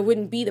 I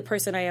wouldn't be the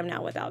person I am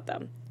now without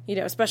them.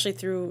 Especially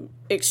through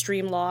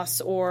extreme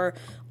loss or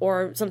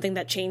something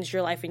that changed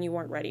your life and you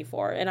weren't ready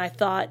for. And I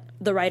thought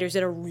the writers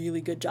did a really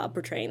good job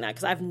portraying that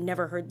because I've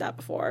never heard that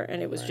before.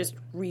 And it was just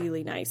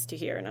really nice to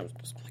hear. And I was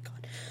just, oh my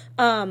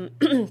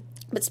God.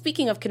 But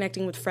speaking of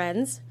connecting with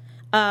friends,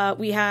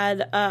 we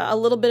had a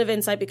little bit of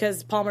insight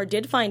because Palmer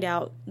did find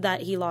out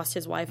that he lost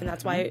his wife, and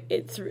that's why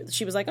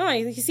she was like, oh,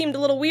 he seemed a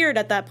little weird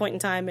at that point in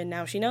time, and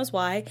now she knows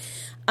why.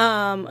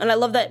 And I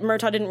love that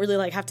Murtaugh didn't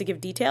really have to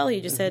give detail.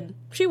 He just said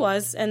she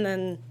was, and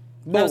then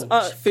boom,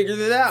 she figured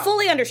it out.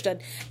 Fully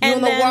understood. You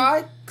don't know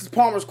why? Because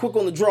Palmer's quick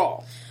on the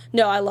draw.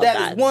 No, I love that.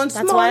 That is one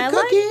That's small why I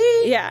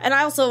cookie. Yeah, and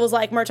I also was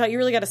like, Murtaugh, you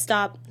really got to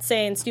stop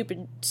saying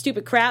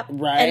stupid crap.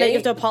 Right. And then you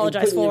have to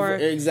apologize for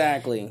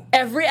exactly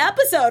every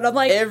episode. I'm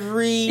like,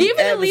 even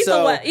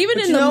episode. Even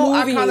but in the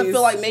movies. I kind of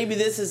feel like maybe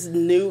this is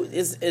new.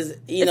 Is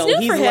he's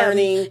for him.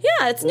 learning.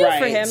 Yeah, it's new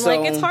for him. So,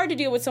 like, it's hard to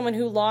deal with someone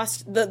who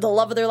lost the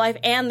love of their life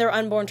and their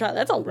unborn child.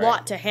 That's a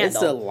lot to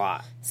handle. It's a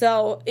lot.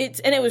 So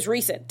it was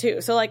recent too.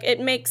 So like it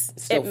makes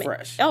still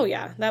fresh. Oh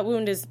yeah, that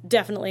wound is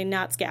definitely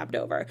not scabbed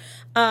over.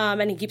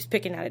 And he keeps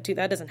picking at it too.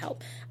 That doesn't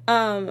help.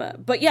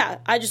 But yeah,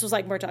 I just was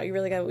like,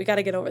 Murtaugh, we got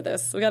to get over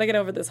this. We got to get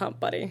over this hump,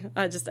 buddy.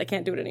 I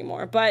can't do it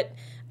anymore. But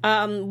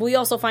we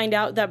also find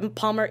out that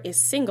Palmer is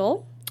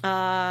single.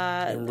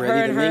 Her and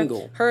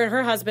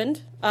her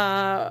husband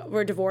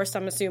were divorced,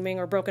 I'm assuming,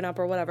 or broken up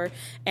or whatever,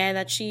 and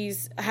that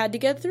she's had to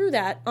get through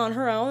that on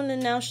her own,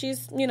 and now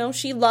she's,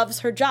 she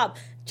loves her job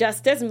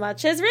just as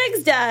much as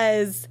Riggs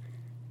does.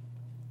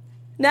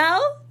 No,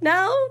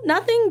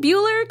 nothing,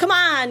 Bueller. Come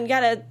on,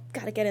 gotta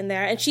get in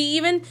there. And she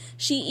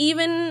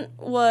even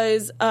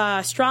was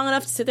strong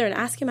enough to sit there and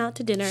ask him out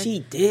to dinner. She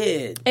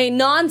did a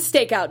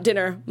non-stakeout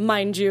dinner,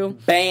 mind you.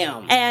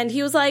 Bam. And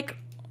he was like,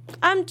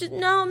 I'm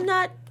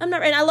not. And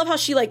I love how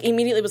she like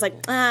immediately was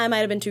like, I might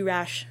have been too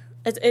rash.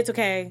 It's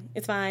okay,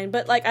 it's fine.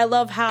 But like, I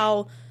love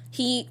how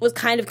he was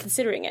kind of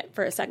considering it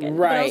for a second.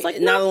 Right. But I was like,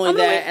 not only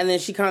that, and then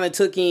she kind of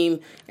took him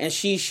and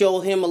she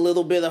showed him a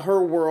little bit of her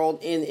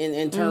world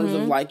in terms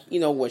of like,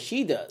 what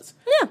she does.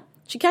 Yeah.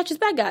 She catches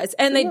bad guys.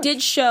 And they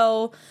did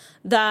show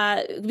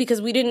that, because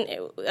we didn't,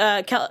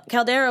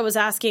 Caldera was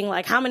asking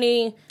like how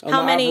many,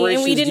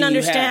 and we didn't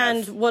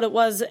understand what it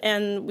was,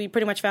 and we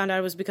pretty much found out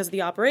it was because of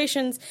the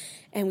operations,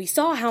 and we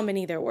saw how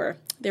many there were.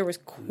 There was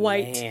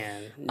quite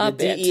a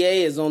bit. The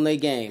DEA is on their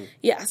game.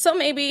 Yeah, so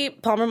maybe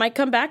Palmer might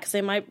come back, because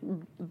they might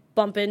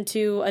bump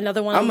into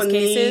another one of these cases.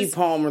 I'm going to need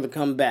Palmer to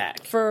come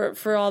back.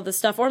 For all this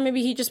stuff. Or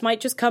maybe he just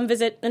might come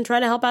visit and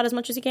try to help out as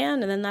much as he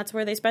can, and then that's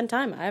where they spend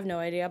time. I have no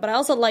idea. But I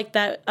also like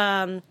that,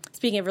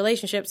 speaking of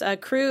relationships,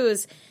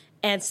 Cruz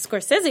and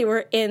Scorsese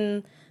were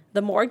in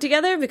the morgue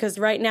together, because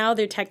right now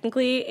they're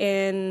technically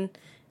in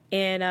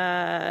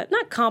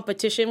not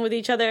competition with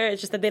each other.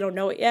 It's just that they don't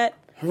know it yet.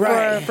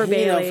 Right. For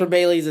Bailey. For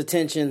Bailey's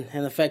attention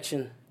and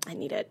affection. I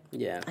need it.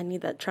 Yeah. I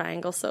need that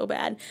triangle so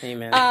bad.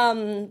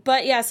 Amen.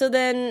 But yeah, so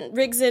then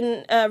Riggs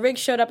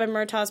showed up at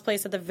Murtaugh's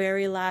place at the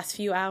very last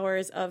few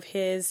hours of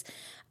his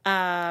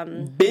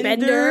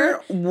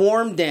Bender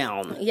warm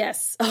down.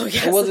 Yes. Oh,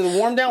 yes. Was it a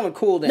warm down or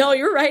cool down? No,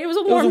 you're right. It was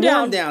a warm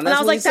down. And I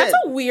was like, that's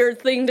a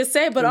weird thing to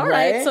say, but all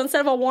right. So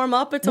instead of a warm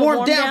up, it's a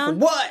warm down.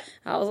 For what?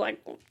 I was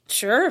like,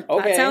 sure.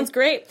 Okay. That sounds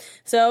great.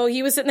 So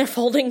he was sitting there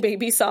folding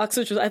baby socks,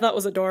 which I thought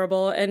was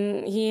adorable.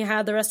 And he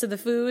had the rest of the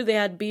food. They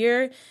had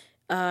beer.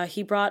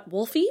 He brought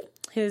Wolfie,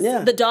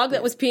 the dog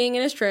that was peeing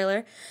in his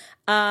trailer.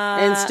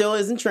 And still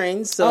isn't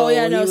trained.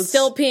 So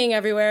still peeing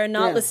everywhere,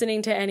 not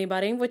listening to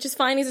anybody, which is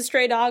fine. He's a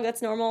stray dog.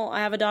 That's normal. I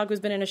have a dog who's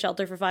been in a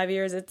shelter for 5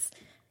 years.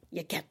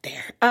 You get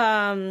there.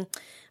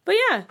 But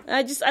yeah,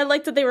 I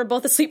like that they were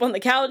both asleep on the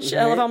couch.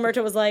 Right. I love how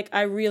Murtaugh was like,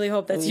 I really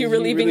hope that's you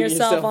relieving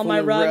yourself on my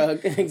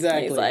rug. Exactly.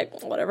 And he's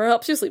like, whatever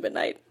helps you sleep at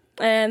night.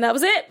 And that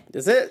was it.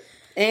 That's it.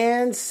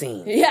 And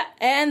scene. Yeah,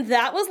 and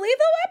that was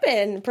Lethal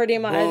Weapon, pretty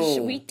much.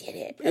 Boom. We did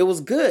it. It was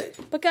good.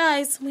 But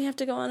guys, we have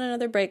to go on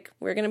another break.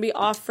 We're going to be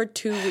off for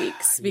 2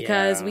 weeks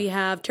because we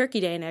have Turkey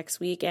Day next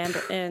week,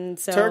 and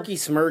so... Turkey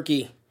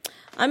smirky.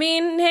 I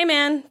mean, hey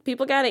man,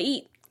 people got to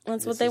eat.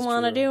 That's what they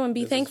want to do, and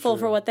be thankful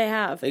for what they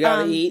have. They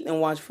got to eat and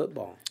watch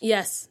football.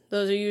 Yes,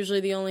 those are usually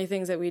the only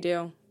things that we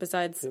do,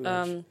 besides just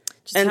and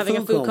having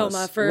a food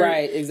coma for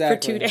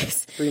 2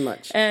 days. Pretty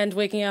much. And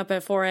waking up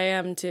at 4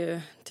 a.m.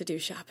 to do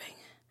shopping.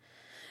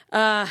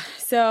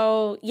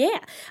 So yeah.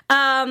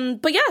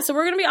 But yeah, so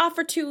we're going to be off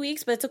for 2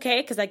 weeks, but it's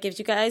okay because that gives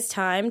you guys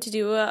time to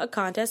do a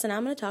contest, and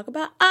I'm going to talk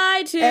about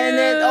iTunes. And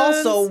it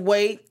also,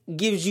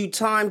 gives you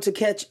time to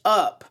catch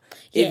up.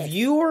 Yes. If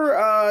you're,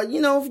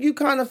 if you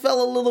kind of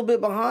fell a little bit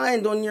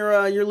behind on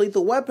your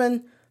Lethal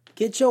Weapon,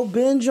 get your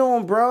binge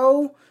on,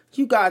 bro.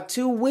 You got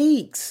 2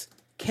 weeks.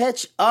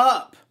 Catch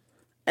up.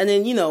 And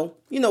then, you know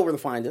where to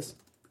find us.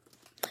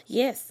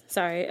 Yes.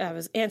 Sorry, I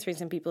was answering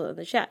some people in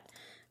the chat.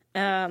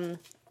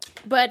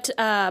 But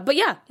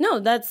yeah, no,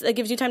 that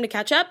gives you time to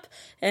catch up,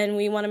 and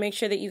we want to make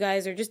sure that you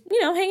guys are just,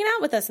 hanging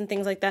out with us and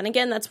things like that. And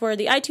again, that's where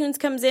the iTunes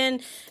comes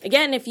in.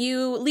 Again, if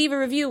you leave a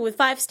review with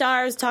 5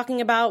 stars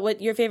talking about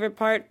what your favorite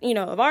part,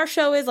 of our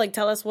show is, like,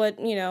 tell us what,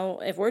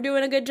 if we're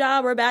doing a good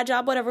job or a bad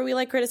job, whatever. We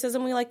like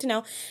criticism, we like to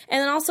know.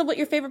 And then also what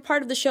your favorite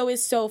part of the show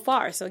is so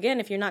far. So again,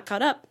 if you're not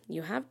caught up,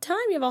 you have time.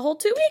 You have a whole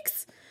 2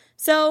 weeks.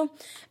 So,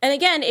 and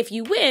again, if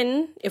you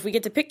win, if we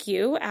get to pick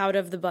you out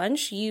of the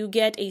bunch, you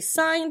get a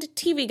signed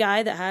TV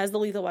guide that has the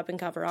Lethal Weapon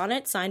cover on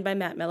it, signed by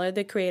Matt Miller,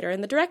 the creator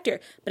and the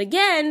director. But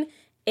again,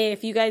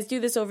 if you guys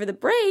do this over the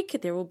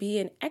break, there will be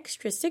an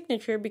extra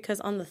signature because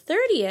on the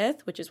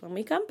 30th, which is when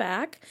we come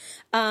back,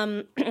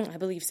 I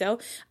believe so,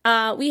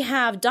 we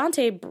have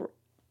Dante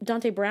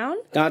Brown?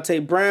 Dante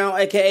Brown,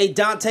 a.k.a.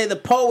 Dante the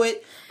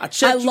Poet. I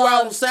checked you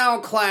out on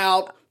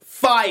SoundCloud.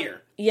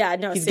 Fire. Yeah,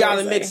 no, He's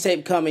seriously. got a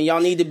mixtape coming. Y'all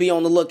need to be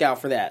on the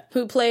lookout for that.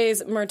 Who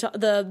plays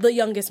Murtaugh, the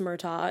youngest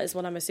Murtaugh is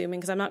what I'm assuming,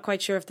 because I'm not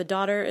quite sure if the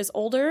daughter is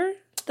older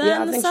than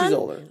Yeah, I the think son. she's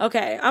older.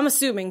 Okay, I'm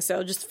assuming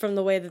so, just from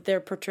the way that they're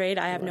portrayed.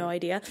 I have no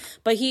idea.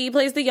 But he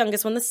plays the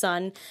youngest one, the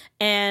son,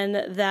 and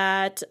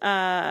that...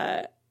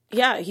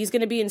 yeah, he's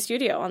going to be in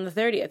studio on the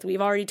 30th. We've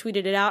already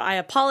tweeted it out. I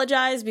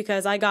apologize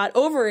because I got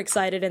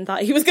overexcited and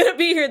thought he was going to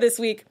be here this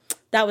week.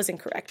 That was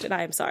incorrect, and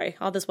I am sorry.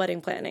 All this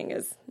wedding planning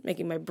is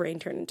making my brain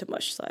turn into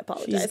mush, so I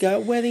apologize. She's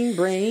got wedding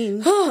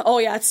brain. Oh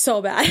yeah, it's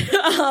so bad.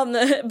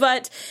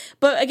 But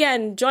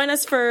again, join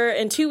us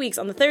in 2 weeks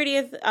on the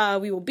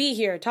 30th. We will be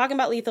here talking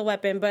about Lethal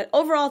Weapon. But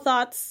overall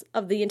thoughts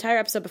of the entire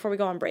episode before we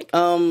go on break.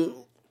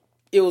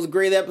 It was a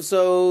great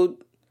episode.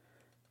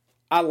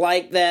 I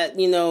like that,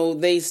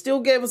 they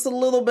still gave us a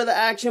little bit of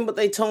action, but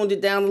they toned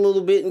it down a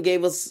little bit and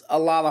gave us a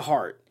lot of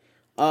heart.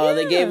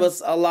 They gave us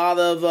a lot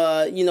of,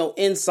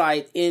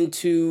 insight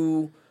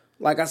into,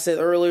 like I said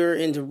earlier,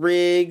 into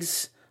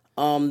Riggs.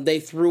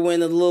 They threw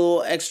in a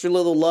little extra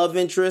love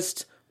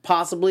interest,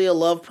 possibly a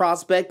love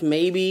prospect,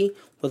 maybe,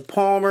 with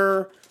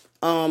Palmer.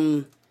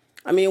 It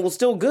was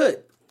still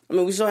good.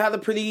 We still had a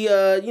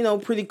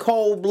pretty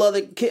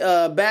cold-blooded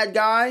bad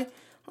guy.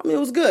 It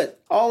was good.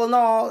 All in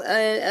all,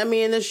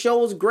 this show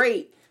was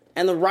great.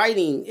 And the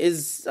writing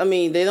is,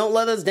 they don't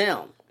let us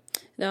down.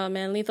 No,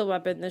 man, Lethal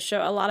Weapon, this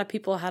show, a lot of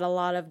people had a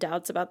lot of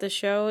doubts about this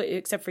show,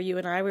 except for you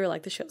and I. We were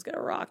like, the show's going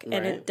to rock. Right.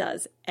 And it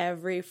does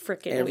every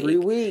freaking week. Every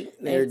week.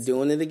 They're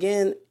doing it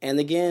again and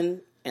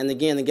again and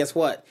again. And guess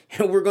what?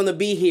 We're going to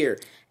be here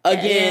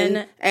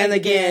again and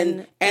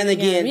again and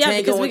again. Yeah,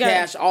 Tango and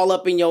Cash all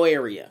up in your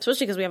area.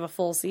 Especially because we have a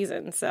full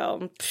season.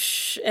 So,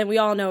 and we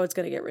all know it's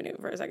going to get renewed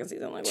for a second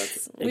season.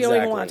 We don't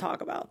even want to talk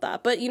about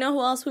that. But you know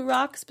who else who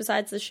rocks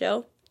besides the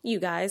show? You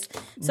guys.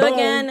 So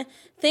again,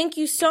 thank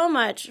you so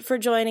much for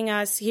joining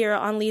us here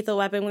on Lethal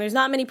Weapon. There's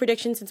not many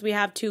predictions since we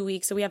have 2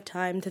 weeks, so we have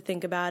time to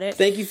think about it.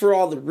 Thank you for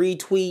all the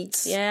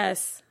retweets.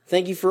 Yes.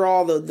 Thank you for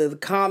all the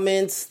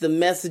comments, the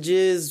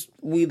messages.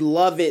 We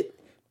love it.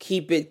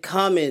 Keep it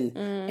coming.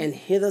 And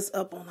hit us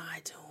up on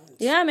iTunes.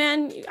 Yeah,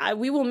 man.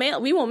 We will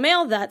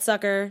mail that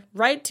sucker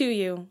right to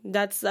you.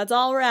 That's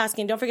all we're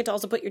asking. Don't forget to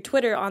also put your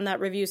Twitter on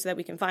that review so that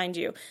we can find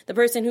you. The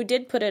person who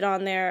did put it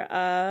on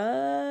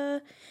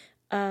there,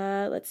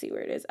 let's see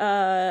where it is.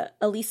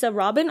 Elisa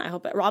Robinson.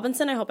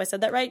 I hope I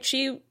said that right.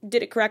 She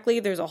did it correctly.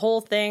 There's a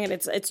whole thing, and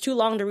it's too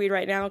long to read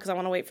right now because I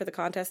want to wait for the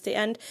contest to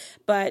end.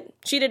 But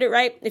she did it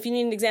right. If you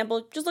need an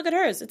example, just look at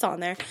hers. It's on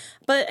there.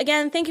 But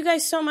again, thank you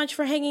guys so much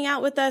for hanging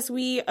out with us.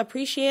 We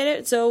appreciate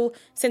it. So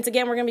since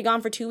again we're gonna be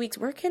gone for 2 weeks,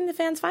 where can the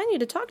fans find you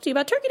to talk to you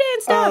about Turkey Day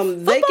and stuff?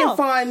 They can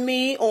find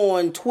me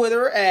on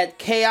Twitter at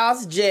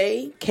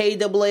KaosJ,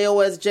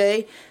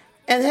 KAOSJ,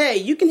 and hey,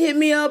 you can hit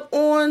me up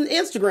on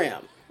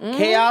Instagram.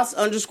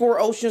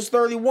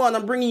 Chaos_Oceans31.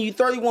 I'm bringing you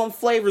 31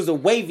 flavors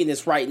of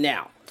waviness right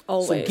now.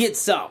 Always. So get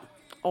some.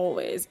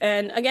 Always.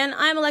 And again,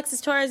 I'm Alexis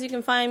Torres. You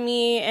can find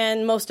me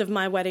and most of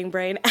my wedding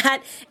brain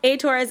at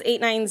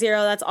atorres890.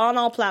 That's on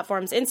all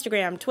platforms.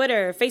 Instagram,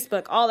 Twitter,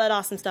 Facebook, all that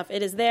awesome stuff.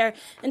 It is there.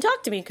 And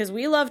talk to me because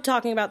we love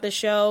talking about this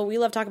show. We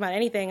love talking about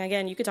anything.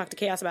 Again, you can talk to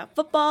Chaos about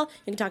football.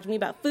 You can talk to me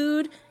about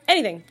food.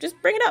 Anything.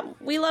 Just bring it up.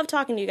 We love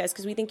talking to you guys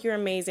because we think you're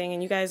amazing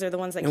and you guys are the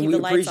ones that keep the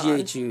lights on. And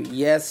we appreciate you.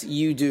 Yes,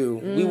 you do.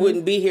 We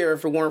wouldn't be here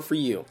if it weren't for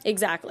you.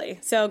 Exactly.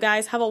 So,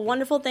 guys, have a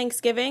wonderful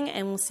Thanksgiving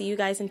and we'll see you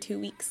guys in 2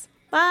 weeks.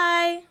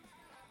 Bye.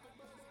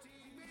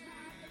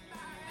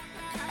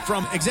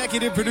 From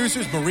executive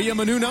producers Maria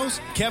Menounos,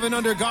 Kevin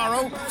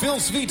Undergaro, Phil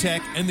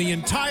Svitek, and the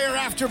entire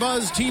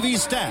AfterBuzz TV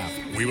staff,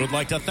 we would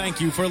like to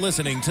thank you for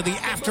listening to the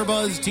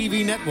AfterBuzz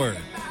TV network.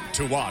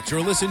 To watch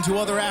or listen to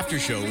other after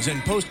shows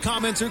and post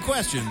comments or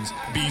questions,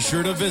 be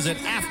sure to visit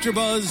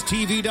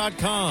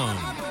AfterBuzzTV.com.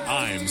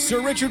 I'm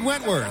Sir Richard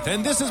Wentworth,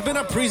 and this has been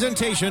a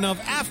presentation of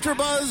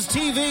AfterBuzz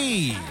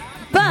TV.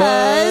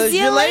 Buzz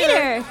you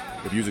later.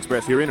 The views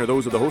expressed herein are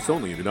those of the hosts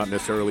only and do not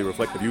necessarily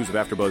reflect the views of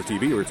AfterBuzz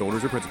TV or its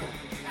owners or principals.